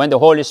sisters, when the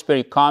Holy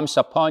Spirit comes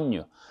upon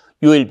you,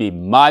 you will be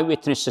my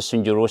witnesses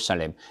in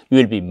Jerusalem. You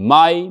will be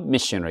my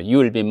missionary. You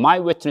will be my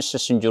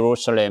witnesses in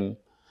Jerusalem,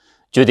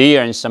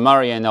 Judea and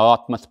Samaria and the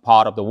utmost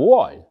part of the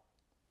world.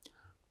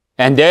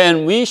 And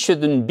then we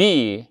shouldn't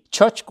be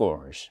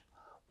churchgoers.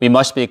 We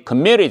must be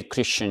committed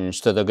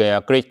Christians to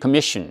the Great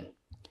Commission.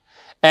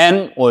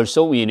 And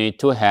also we need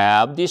to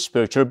have the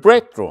spiritual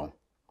breakthrough.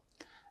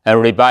 A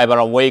revival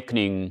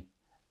awakening,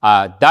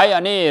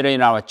 Diana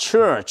in our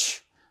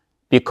church,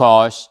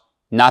 because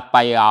not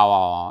by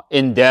our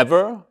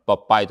endeavor,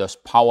 but by the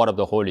power of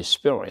the Holy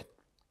Spirit.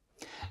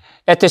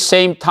 At the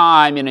same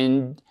time,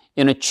 in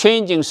a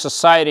changing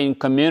society and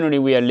community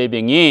we are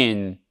living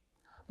in,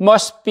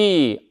 must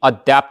be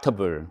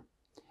adaptable,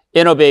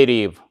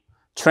 innovative,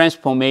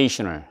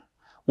 transformational,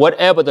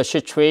 whatever the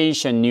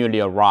situation newly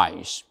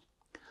arise.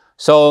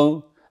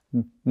 So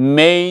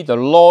may the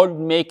Lord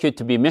make you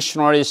to be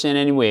missionaries in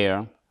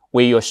anywhere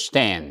where you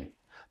stand,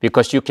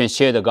 because you can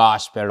share the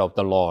gospel of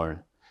the Lord.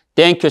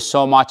 Thank you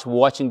so much for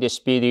watching this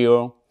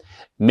video.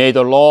 May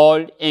the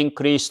Lord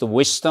increase the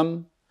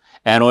wisdom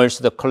and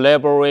also the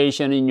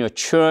collaboration in your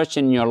church,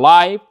 in your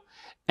life.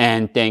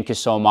 And thank you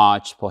so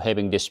much for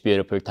having this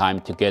beautiful time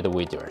together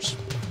with us.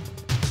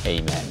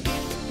 Amen.